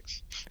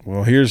 11-6.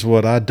 Well, here's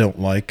what I don't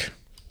like.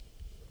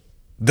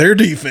 Their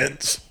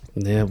defense.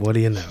 Yeah, what do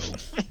you know?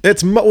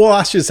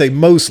 I should say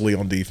mostly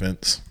on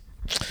defense.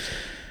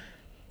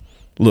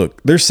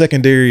 Look, their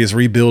secondary is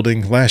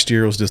rebuilding. Last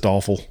year it was just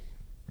awful.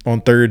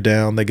 On 3rd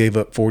down, they gave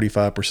up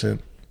 45%.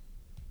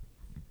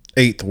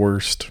 8th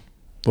worst.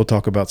 We'll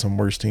talk about some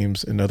worse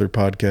teams in other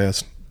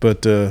podcasts.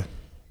 But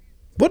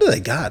what do they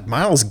got?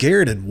 Myles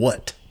Garrett and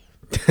what?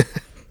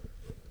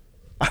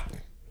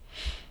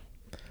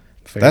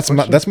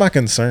 That's my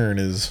concern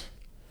is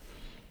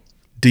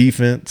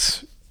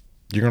defense.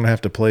 You're going to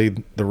have to play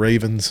the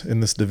Ravens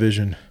in this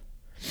division.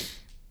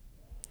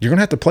 You're going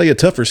to have to play a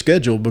tougher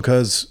schedule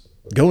because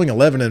going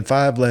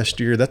 11-5 last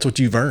year, that's what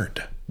you've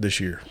earned this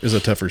year is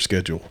a tougher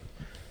schedule.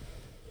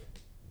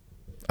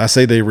 I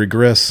say they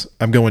regress.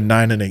 I'm going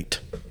 9-8.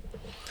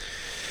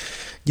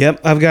 Yep,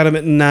 I've got them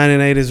at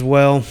 9-8 as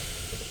well,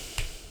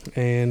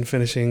 and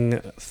finishing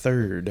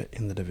 3rd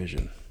in the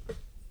division.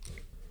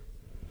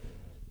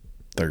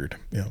 3rd,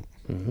 yeah.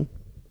 Mm-hmm.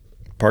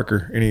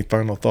 Parker, any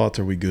final thoughts?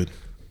 Are we good?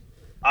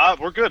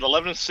 We're good,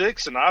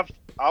 11-6, and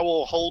I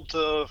will hold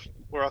to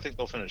where I think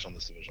they'll finish on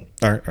this division.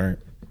 All right.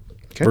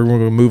 Okay. We're going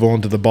to move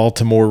on to the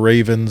Baltimore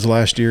Ravens.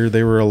 Last year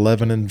they were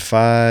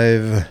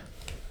 11-5.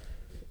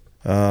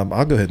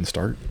 I'll go ahead and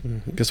start.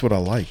 Mm-hmm. Guess what I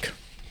like?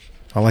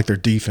 I like their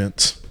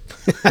defense.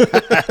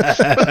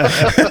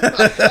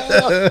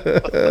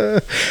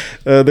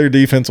 Their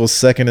defense was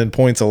 2nd in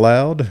points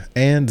allowed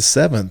and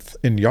 7th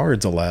in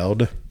yards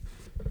allowed.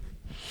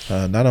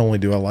 Not only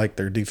do I like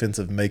their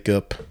defensive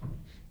makeup,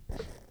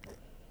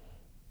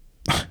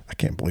 I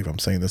can't believe I'm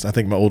saying this. I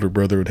think my older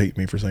brother would hate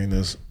me for saying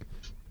this.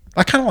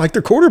 I kind of like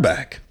their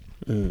quarterback.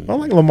 I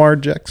like Lamar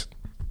Jackson.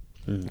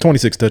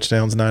 26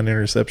 touchdowns, 9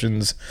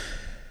 interceptions,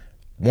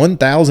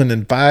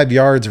 1,005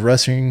 yards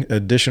rushing,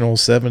 additional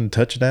 7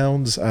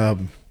 touchdowns.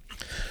 And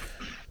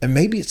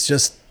maybe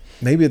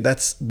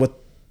that's what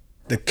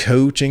the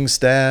coaching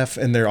staff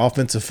and their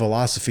offensive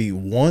philosophy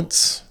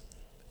wants,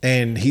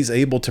 and he's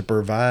able to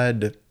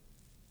provide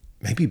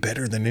maybe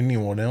better than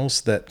anyone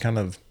else that kind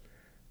of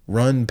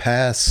run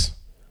pass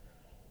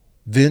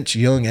Vince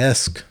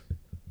Young-esque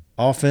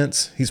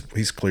offense.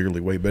 He's clearly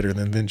way better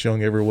than Vince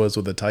Young ever was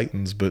with the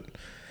Titans, but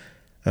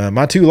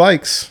my two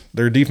likes,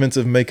 their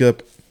defensive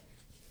makeup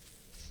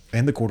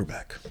and the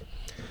quarterback.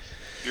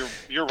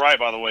 You're right,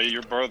 by the way.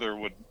 Your brother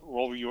would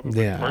burn you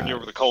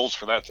over the coals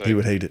for that thing. He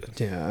would hate it.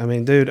 Yeah, I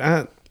mean, dude,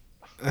 I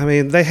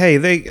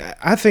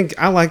think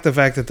I like the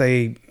fact that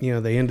they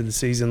ended the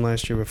season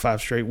last year with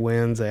 5 straight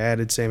wins. They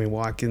added Sammy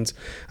Watkins.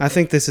 I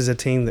think this is a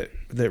team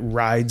that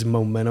rides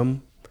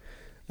momentum.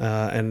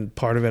 And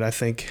part of it, I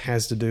think,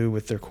 has to do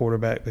with their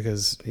quarterback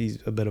because he's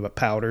a bit of a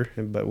powder.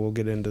 But we'll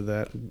get into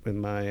that in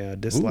my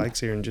dislikes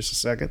here in just a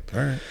second. All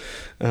right.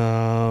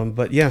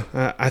 But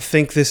yeah, I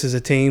think this is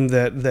a team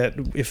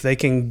that if they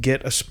can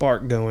get a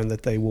spark going,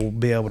 that they will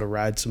be able to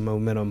ride some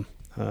momentum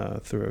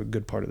through a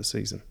good part of the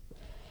season.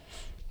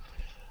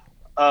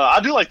 I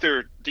do like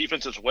their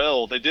defense as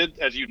well. They did,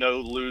 as you know,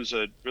 lose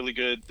a really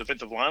good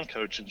defensive line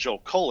coach in Joel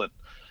Cullen.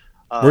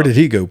 Where did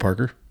he go,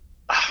 Parker?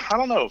 I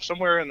don't know.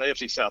 Somewhere in the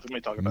AFC South. We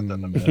may talk about that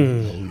in a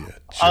minute.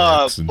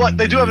 Jackson. But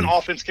they do have an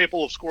offense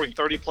capable of scoring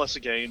 30-plus a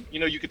game.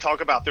 You could talk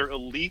about their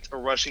elite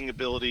rushing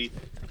ability,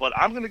 but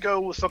I'm going to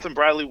go with something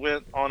Bradley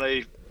went on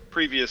a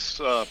previous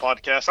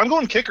podcast. I'm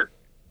going kicker.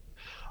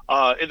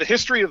 In the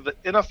history of the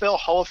NFL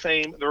Hall of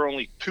Fame, there are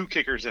only 2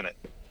 kickers in it,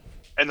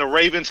 and the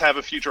Ravens have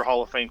a future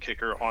Hall of Fame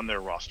kicker on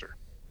their roster.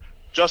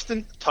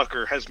 Justin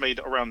Tucker has made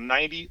around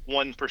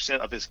 91%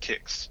 of his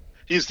kicks.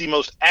 He is the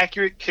most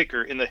accurate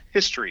kicker in the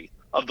history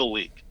of the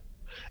league.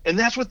 And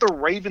that's what the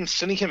Ravens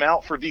sending him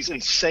out for these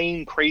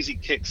insane, crazy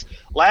kicks.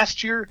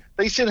 Last year,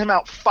 they sent him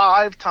out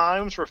 5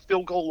 times for a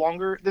field goal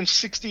longer than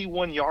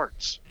 61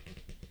 yards.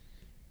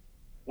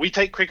 We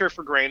take kicker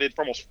for granted.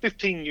 For almost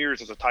 15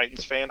 years as a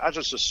Titans fan, I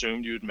just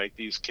assumed you would make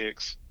these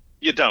kicks.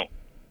 You don't.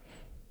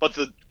 But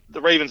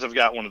the Ravens have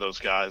got one of those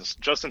guys.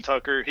 Justin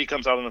Tucker, he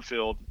comes out on the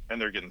field,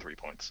 and they're getting 3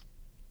 points.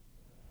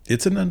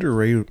 It's an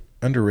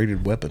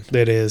underrated weapon.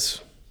 It is.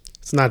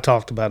 It's not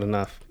talked about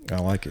enough. I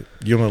like it.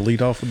 You want to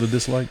lead off with the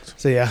dislikes?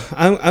 So, yeah,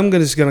 I'm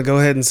just going to go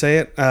ahead and say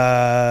it.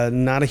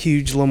 Not a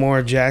huge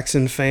Lamar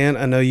Jackson fan.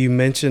 I know you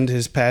mentioned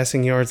his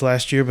passing yards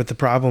last year, but the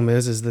problem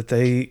is that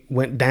they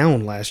went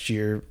down last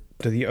year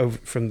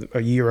from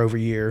a year over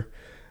year.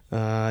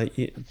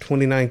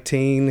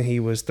 2019, he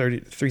was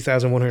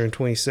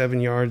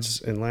 3,127 yards,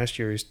 and last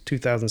year he's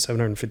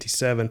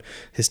 2,757.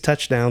 His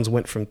touchdowns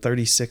went from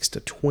 36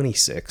 to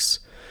 26.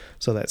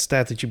 So that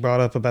stat that you brought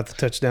up about the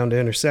touchdown to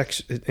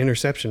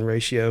interception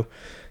ratio,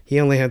 he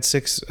only had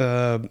 6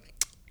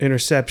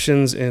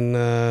 interceptions in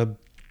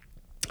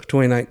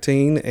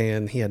 2019,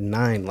 and he had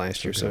 9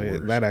 last year. So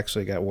that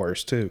actually got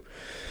worse too.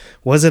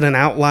 Was it an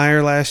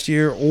outlier last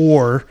year,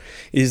 or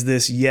is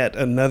this yet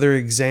another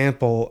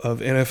example of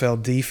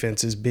NFL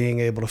defenses being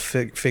able to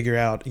figure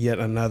out yet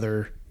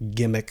another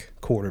gimmick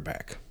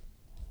quarterback?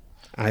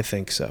 I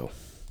think so.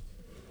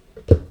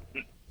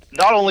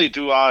 Not only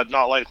do I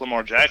not like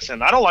Lamar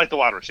Jackson, I don't like the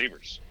wide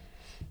receivers.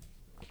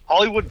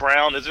 Hollywood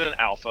Brown isn't an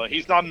alpha.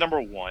 He's not number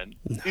 1.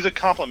 He's a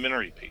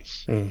complimentary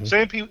piece.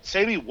 Mm-hmm.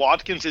 Sammy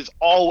Watkins is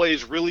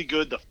always really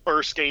good the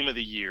first game of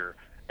the year,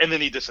 and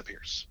then he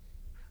disappears.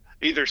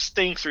 He either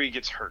stinks or he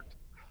gets hurt.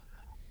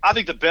 I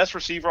think the best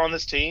receiver on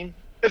this team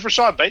is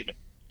Rashad Bateman.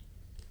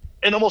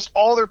 And almost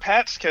all their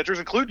pass catchers,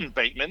 including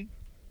Bateman,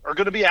 are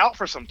going to be out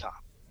for some time.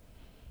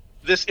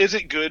 This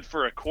isn't good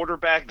for a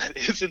quarterback that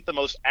isn't the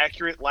most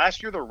accurate.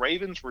 Last year, the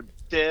Ravens were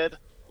dead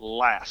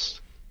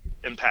last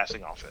in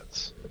passing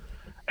offense.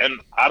 And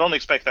I don't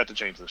expect that to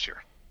change this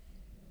year.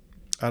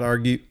 I'd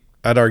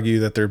argue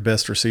that their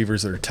best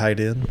receivers are tight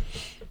end,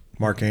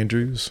 Mark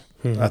Andrews.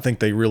 I think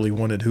they really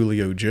wanted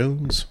Julio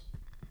Jones,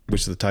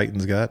 which the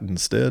Titans got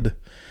instead.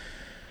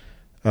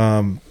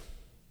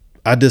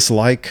 I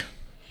dislike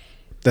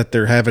that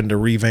they're having to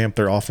revamp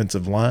their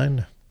offensive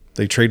line.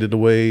 They traded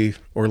away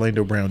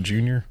Orlando Brown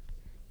Jr.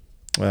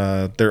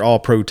 Their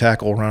all-pro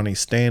tackle Ronnie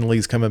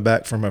Stanley's coming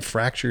back from a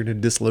fractured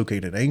and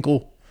dislocated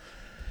ankle.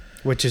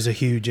 Which is a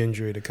huge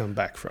injury to come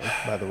back from,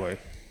 by the way.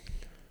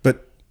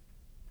 But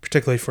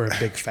particularly for a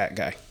big fat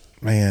guy.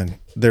 Man,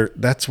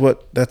 that's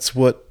what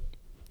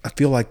I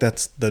feel like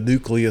that's the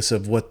nucleus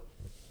of what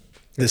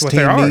this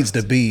team needs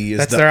to be.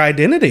 That's their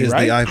identity,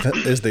 right?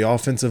 Is the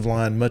offensive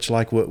line, much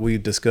like what we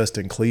discussed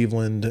in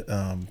Cleveland.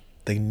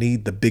 They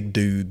need the big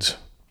dudes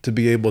to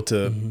be able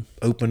to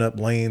open up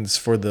lanes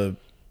for the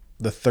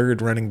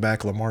third running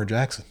back, Lamar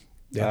Jackson.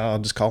 Yeah. I'll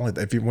just call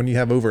it. When you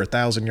have over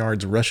 1,000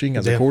 yards rushing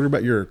as a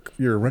quarterback, you're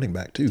a running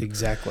back too.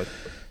 Exactly.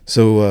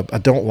 So I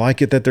don't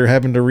like it that they're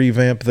having to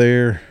revamp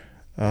there.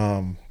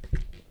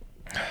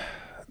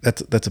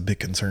 That's a big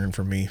concern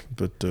for me.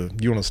 But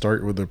you want to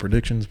start with the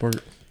predictions part?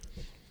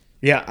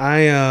 Yeah,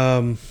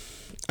 I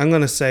I'm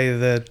going to say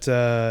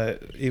that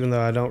even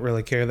though I don't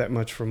really care that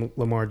much for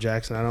Lamar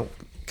Jackson, I don't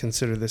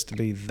consider this to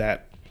be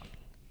that,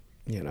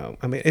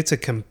 I mean, it's a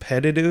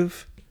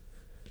competitive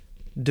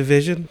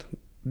division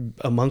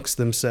amongst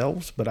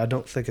themselves, but I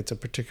don't think it's a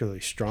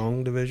particularly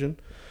strong division.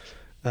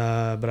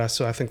 I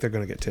think they're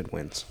going to get 10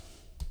 wins.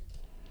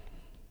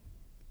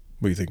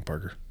 What do you think,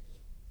 Parker?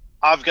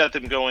 I've got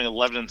them going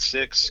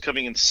 11-6,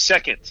 coming in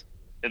second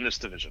in this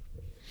division.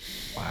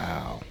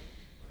 Wow.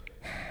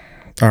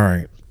 All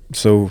right.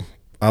 So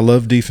I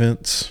love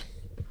defense.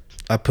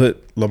 I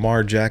put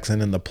Lamar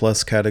Jackson in the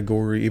plus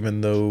category,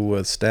 even though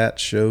stats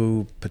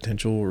show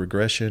potential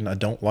regression. I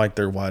don't like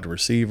their wide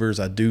receivers.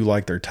 I do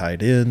like their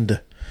tight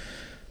end.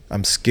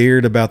 I'm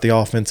scared about the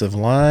offensive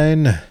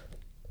line.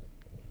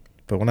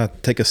 But when I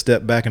take a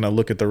step back and I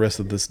look at the rest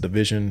of this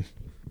division,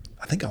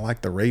 I think I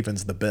like the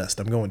Ravens the best.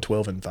 I'm going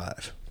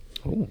 12-5.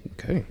 Oh,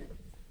 okay.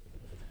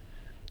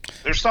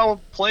 Their style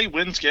of play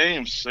wins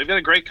games. They've got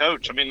a great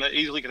coach. I mean, that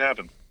easily could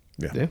happen.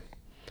 Yeah.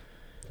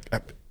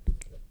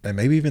 And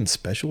maybe even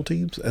special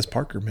teams, as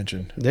Parker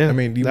mentioned. Yeah. I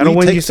mean, that'll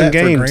win you some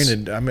games. For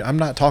granted. I mean, I'm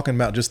not talking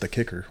about just the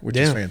kicker, which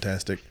is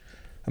fantastic.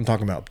 I'm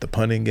talking about the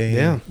punting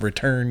game,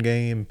 return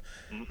game,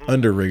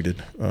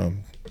 underrated.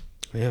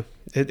 Yeah.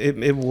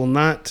 It will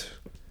not.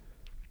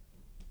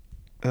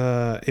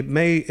 It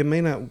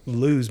may not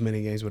lose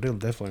many games, but it'll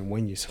definitely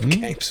win you some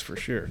games for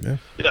sure.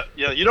 Yeah.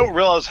 You don't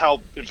realize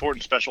how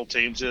important special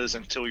teams is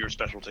until your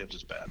special teams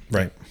is bad.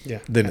 Right. Yeah.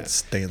 Then it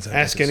stands out.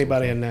 Ask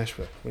anybody in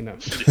Nashville. We know.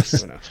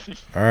 Yes. We know.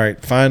 All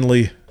right.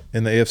 Finally,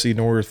 in the AFC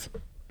North,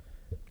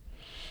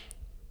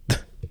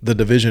 the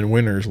division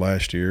winners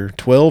last year,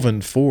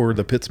 12-4,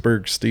 the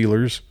Pittsburgh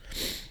Steelers.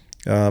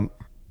 I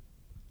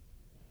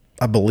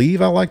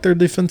believe I like their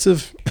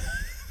defensive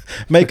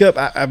makeup.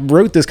 I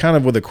wrote this kind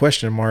of with a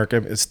question mark.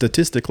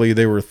 Statistically,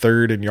 they were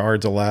third in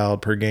yards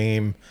allowed per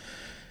game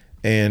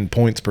and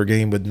points per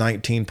game with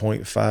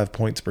 19.5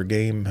 points per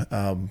game.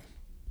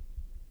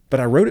 But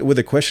I wrote it with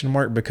a question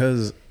mark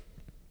because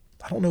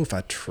I don't know if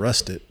I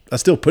trust it. I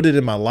still put it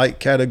in my like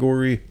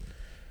category.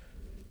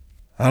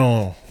 I don't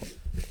know.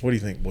 What do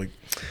you think, Blake?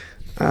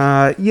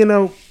 I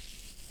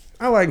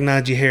like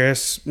Najee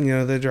Harris.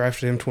 They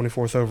drafted him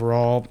 24th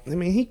overall. I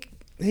mean,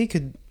 he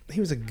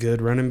was a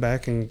good running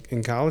back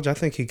in college. I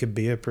think he could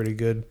be a pretty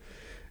good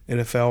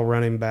NFL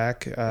running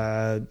back.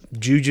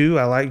 Juju,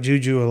 I like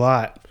Juju a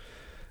lot.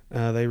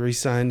 They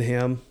re-signed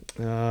him.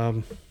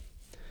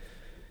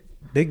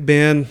 Big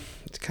Ben,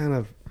 it's kind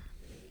of,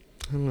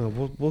 I don't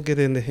know. We'll get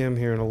into him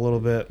here in a little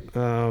bit.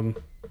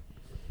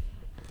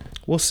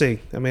 We'll see.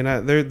 I mean,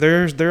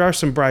 there are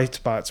some bright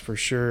spots for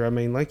sure. I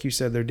mean, like you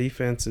said, their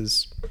defense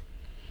is,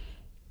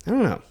 I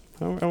don't know.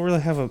 I don't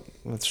really have a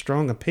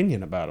strong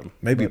opinion about them.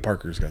 Maybe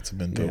Parker's got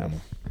some info on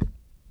them.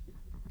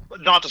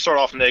 Not to start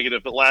off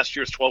negative, but last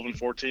year's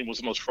 12-14 was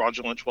the most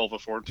fraudulent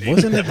 12-14.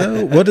 Wasn't it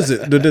though? What is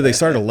it? Did they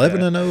start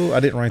 11-0? I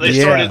didn't write that. They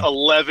started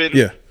 11-0.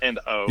 Yeah, and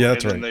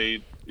that's then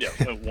right. They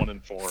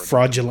 1-4.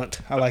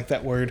 Fraudulent. I like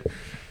that word.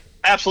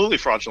 Absolutely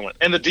fraudulent.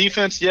 And the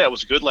defense, it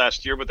was good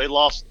last year, but they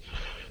lost.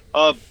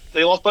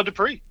 They lost Bud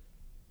Dupree,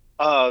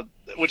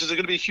 which is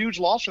going to be a huge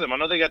loss for them. I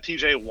know they got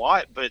T.J.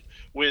 Watt, but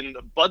when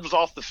Bud was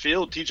off the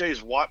field,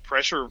 T.J.'s Watt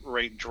pressure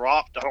rate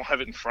dropped. I don't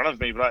have it in front of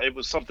me, but it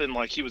was something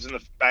like he was in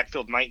the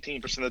backfield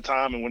 19% of the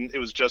time, and when it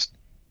was just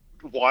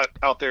Watt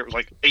out there, it was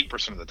like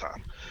 8% of the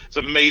time. It's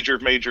a major,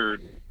 major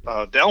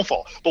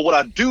downfall. But what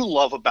I do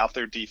love about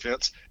their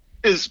defense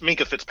is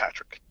Minkah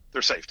Fitzpatrick,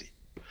 their safety.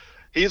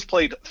 He has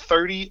played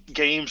 30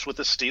 games with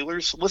the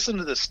Steelers. Listen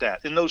to this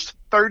stat. In those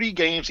 30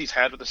 games he's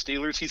had with the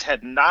Steelers, he's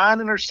had 9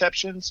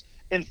 interceptions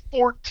and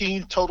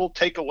 14 total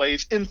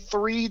takeaways and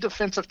 3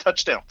 defensive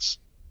touchdowns.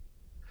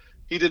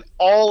 He did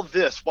all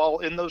this while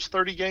in those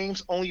 30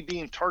 games only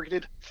being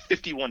targeted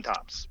 51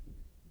 times.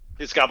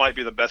 This guy might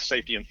be the best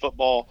safety in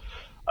football.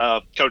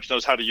 Coach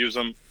knows how to use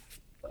him.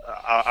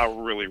 I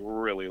really,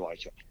 really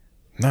like him.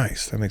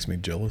 Nice. That makes me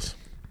jealous.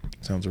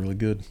 Sounds really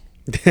good.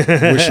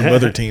 I wish some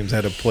other teams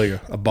had to play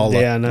a ball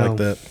like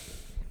that.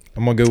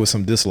 I'm going to go with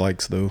some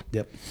dislikes, though.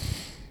 Yep.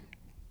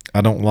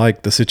 I don't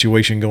like the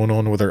situation going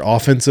on with their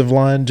offensive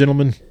line,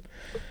 gentlemen.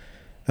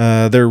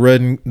 Their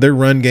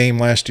run game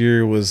last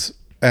year was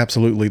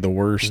absolutely the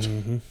worst.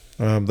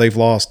 Mm-hmm. They've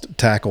lost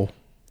tackle,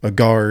 a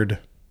guard,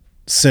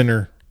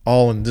 center,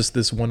 all in just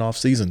this one-off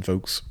season,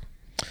 folks.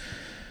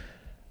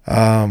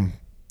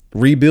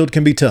 Rebuild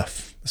can be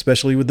tough,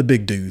 especially with the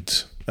big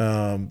dudes.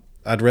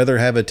 I'd rather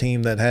have a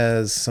team that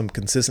has some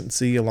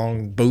consistency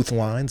along both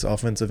lines,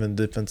 offensive and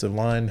defensive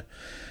line.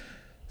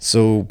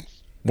 So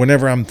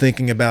whenever I'm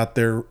thinking about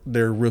their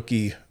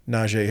rookie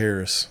Najee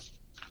Harris,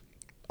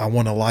 I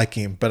want to like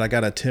him, but I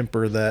got to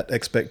temper that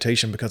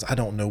expectation because I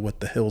don't know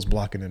what the hell's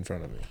blocking in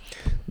front of me.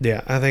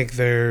 Yeah, I think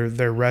their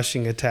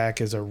rushing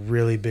attack is a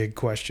really big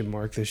question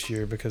mark this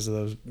year because of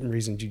those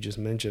reasons you just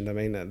mentioned. I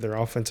mean, their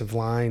offensive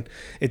line,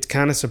 it's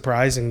kind of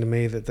surprising to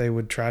me that they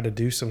would try to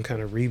do some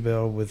kind of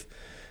rebuild with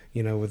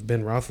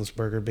Ben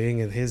Roethlisberger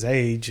being at his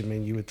age. I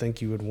mean, you would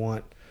think you would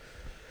want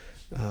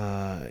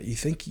a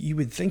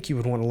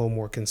little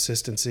more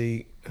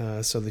consistency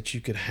so that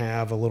you could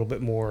have a little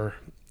bit more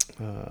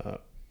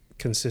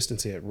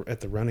consistency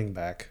at the running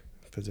back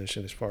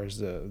position as far as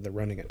the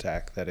running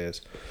attack, that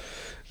is.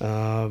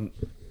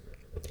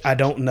 I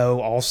don't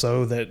know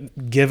also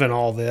that given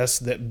all this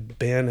that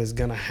Ben is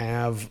going to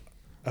have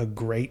a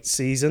great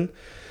season.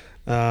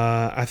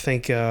 I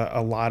think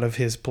a lot of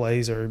his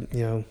plays are,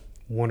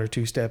 one or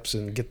two steps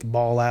and get the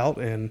ball out,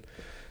 and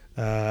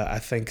I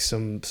think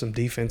some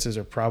defenses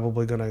are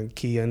probably going to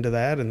key into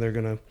that, and they're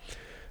going to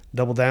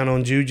double down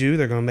on Juju.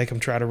 They're going to make him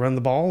try to run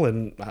the ball,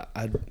 and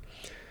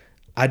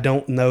I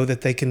don't know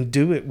that they can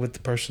do it with the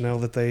personnel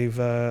that they've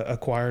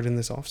acquired in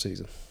this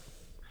offseason.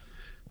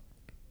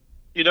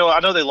 I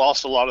know they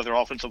lost a lot of their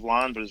offensive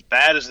line, but as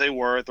bad as they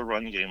were at the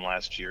run game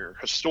last year,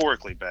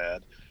 historically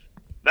bad,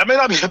 that may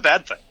not be a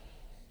bad thing.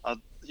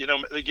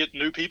 They get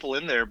new people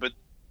in there, but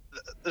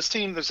this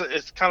team,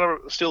 it kind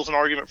of steals an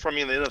argument from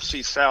me in the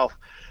NFC South.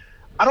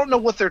 I don't know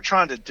what they're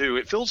trying to do.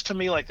 It feels to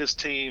me like this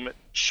team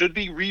should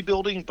be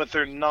rebuilding, but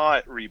they're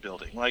not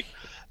rebuilding. Like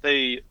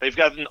they've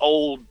got an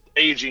old,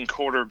 aging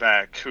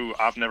quarterback who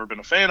I've never been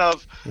a fan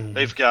of. Mm-hmm.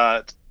 They've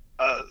got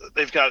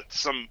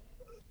some.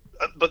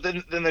 But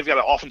then they've got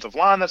an offensive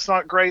line that's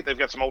not great. They've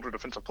got some older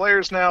defensive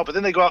players now. But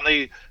then they go out and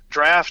they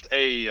draft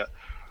a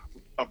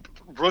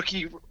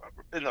rookie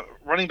in the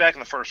running back in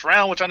the first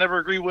round, which I never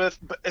agree with.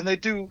 And they're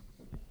doing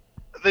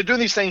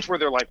these things where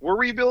they're like, we're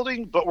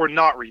rebuilding, but we're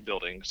not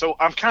rebuilding. So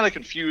I'm kind of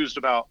confused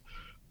about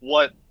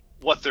what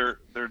they're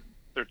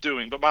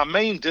doing. But my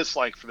main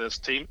dislike for this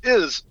team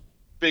is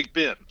Big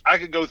Ben. I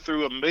could go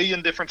through a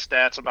million different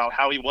stats about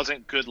how he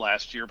wasn't good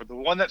last year, but the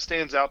one that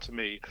stands out to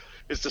me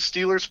is the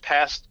Steelers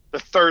passed the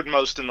third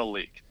most in the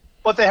league,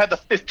 but they had the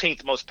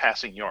 15th most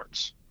passing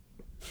yards.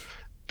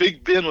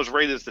 Big Ben was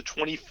rated as the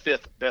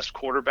 25th best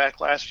quarterback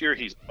last year.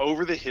 He's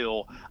over the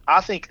hill.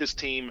 I think this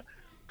team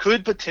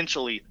could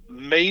potentially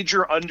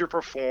major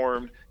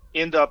underperform,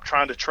 end up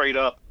trying to trade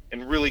up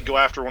and really go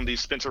after one of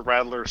these Spencer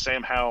Rattler,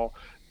 Sam Howell,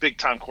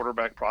 big-time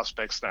quarterback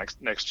prospects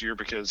next year,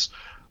 because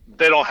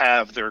they don't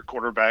have their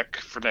quarterback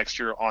for next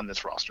year on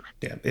this roster.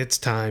 Yeah, it's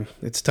time.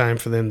 It's time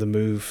for them to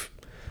move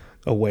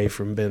away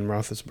from Ben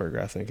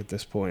Roethlisberger, I think, at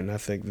this point. And I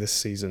think this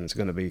season is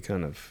going to be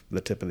kind of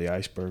the tip of the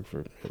iceberg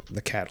for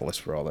the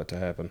catalyst for all that to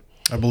happen.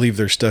 I believe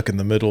they're stuck in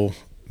the middle.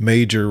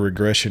 Major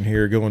regression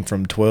here, going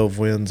from 12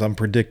 wins. I'm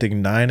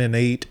predicting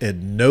 9-8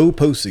 and no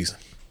postseason.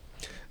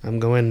 I'm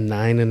going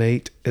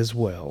 9-8 as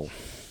well.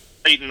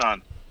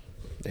 8-9.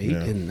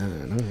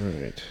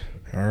 8-9.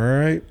 All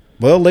right.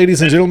 Well,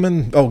 ladies and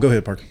gentlemen. Oh, go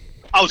ahead, Park.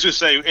 I was just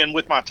saying, and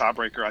with my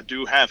tiebreaker, I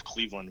do have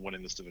Cleveland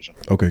winning this division.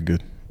 Okay,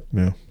 good.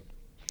 Yeah.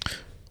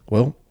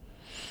 Well,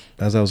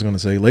 as I was going to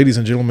say, ladies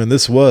and gentlemen,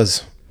 this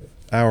was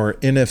our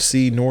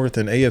NFC North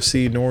and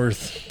AFC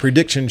North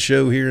prediction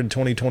show here in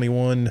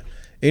 2021.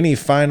 Any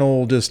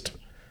final just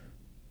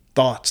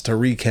thoughts to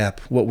recap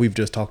what we've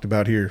just talked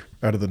about here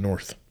out of the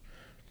North?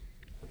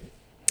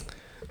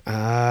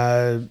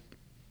 I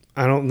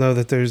don't know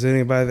that there's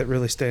anybody that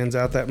really stands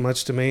out that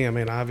much to me. I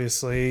mean,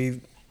 obviously,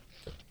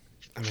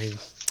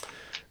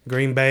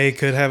 Green Bay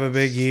could have a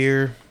big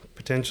year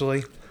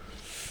potentially.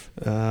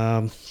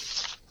 The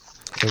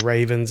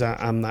Ravens,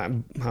 I'm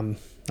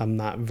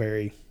not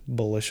very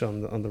bullish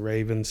on the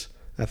Ravens.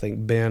 I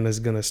think Ben is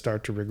going to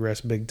start to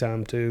regress big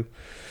time too.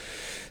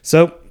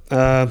 So,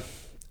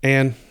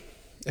 and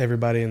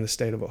everybody in the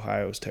state of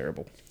Ohio is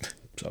terrible.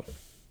 So,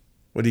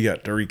 what do you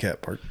got to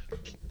recap, Park?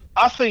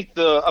 I think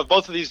of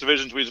both of these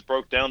divisions we just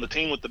broke down, the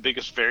team with the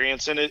biggest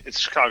variance in it's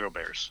Chicago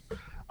Bears.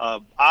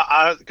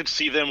 I could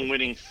see them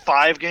winning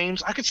 5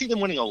 games. I could see them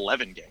winning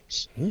 11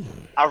 games.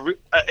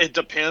 It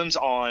depends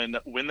on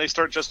when they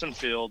start Justin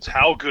Fields.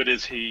 How good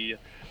is he?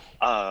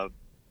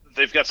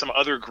 They've got some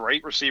other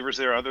great receivers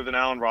there other than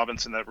Allen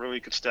Robinson that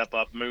really could step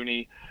up.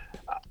 Mooney.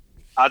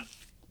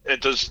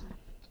 Does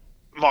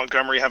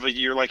Montgomery have a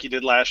year like he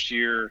did last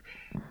year?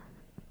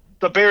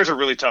 The Bears are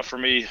really tough for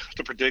me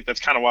to predict. That's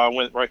kind of why I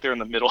went right there in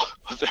the middle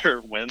of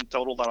their win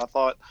total that I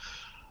thought.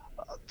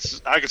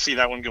 I could see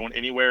that one going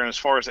anywhere. And as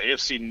far as the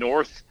AFC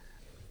North,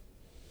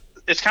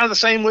 it's kind of the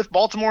same with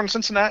Baltimore and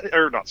Cincinnati,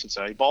 or not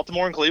Cincinnati,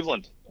 Baltimore and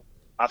Cleveland.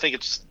 I think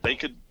they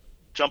could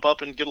jump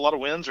up and get a lot of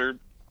wins, or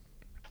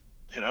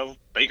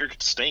Baker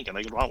could stink and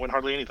they could win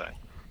hardly anything.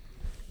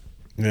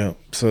 Yeah.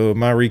 So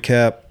my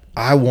recap: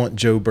 I want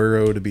Joe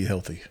Burrow to be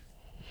healthy.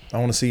 I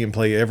want to see him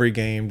play every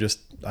game.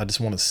 I just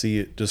want to see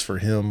it just for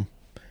him.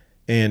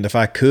 And if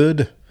I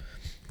could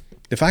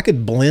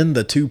blend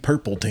the two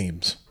purple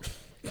teams.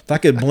 If I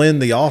could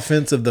blend the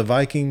offense of the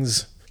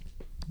Vikings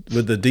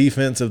with the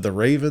defense of the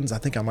Ravens, I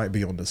think I might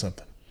be onto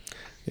something.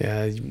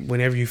 Yeah,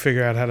 whenever you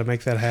figure out how to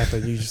make that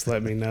happen, you just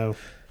let me know.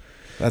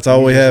 That's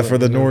all we have for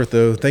the North,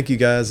 though. Thank you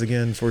guys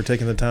again for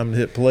taking the time to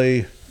hit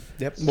play.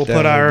 Yep, we'll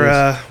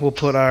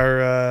put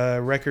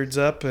our records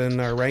up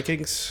and our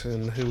rankings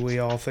and who we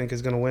all think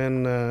is going to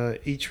win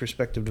each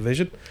respective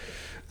division.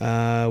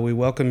 We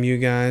welcome you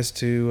guys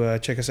to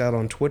check us out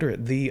on Twitter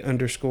at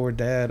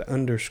 _dad_code,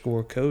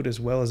 as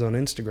well as on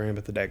Instagram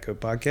at the Dad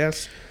Code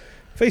Podcast,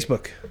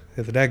 Facebook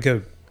at the Dad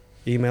Code.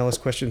 Email us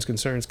questions,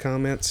 concerns,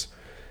 comments.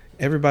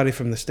 Everybody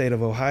from the state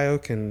of Ohio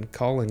can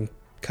call and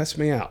cuss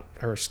me out.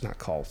 Or it's not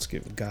call.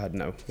 God,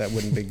 no. That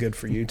wouldn't be good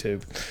for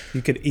YouTube.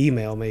 You could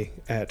email me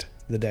at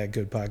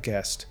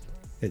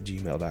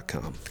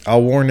thedadgoodpodcast@gmail.com.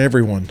 I'll warn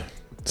everyone.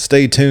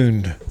 Stay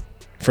tuned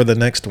for the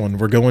next one.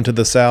 We're going to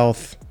the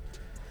South.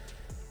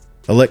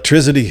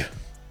 Electricity,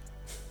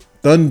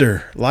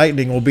 thunder,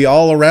 lightning will be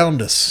all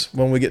around us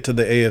when we get to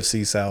the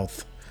AFC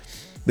South.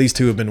 These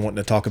two have been wanting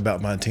to talk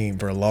about my team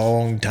for a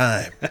long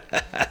time.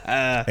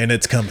 And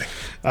it's coming.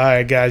 All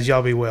right, guys.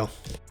 Y'all be well.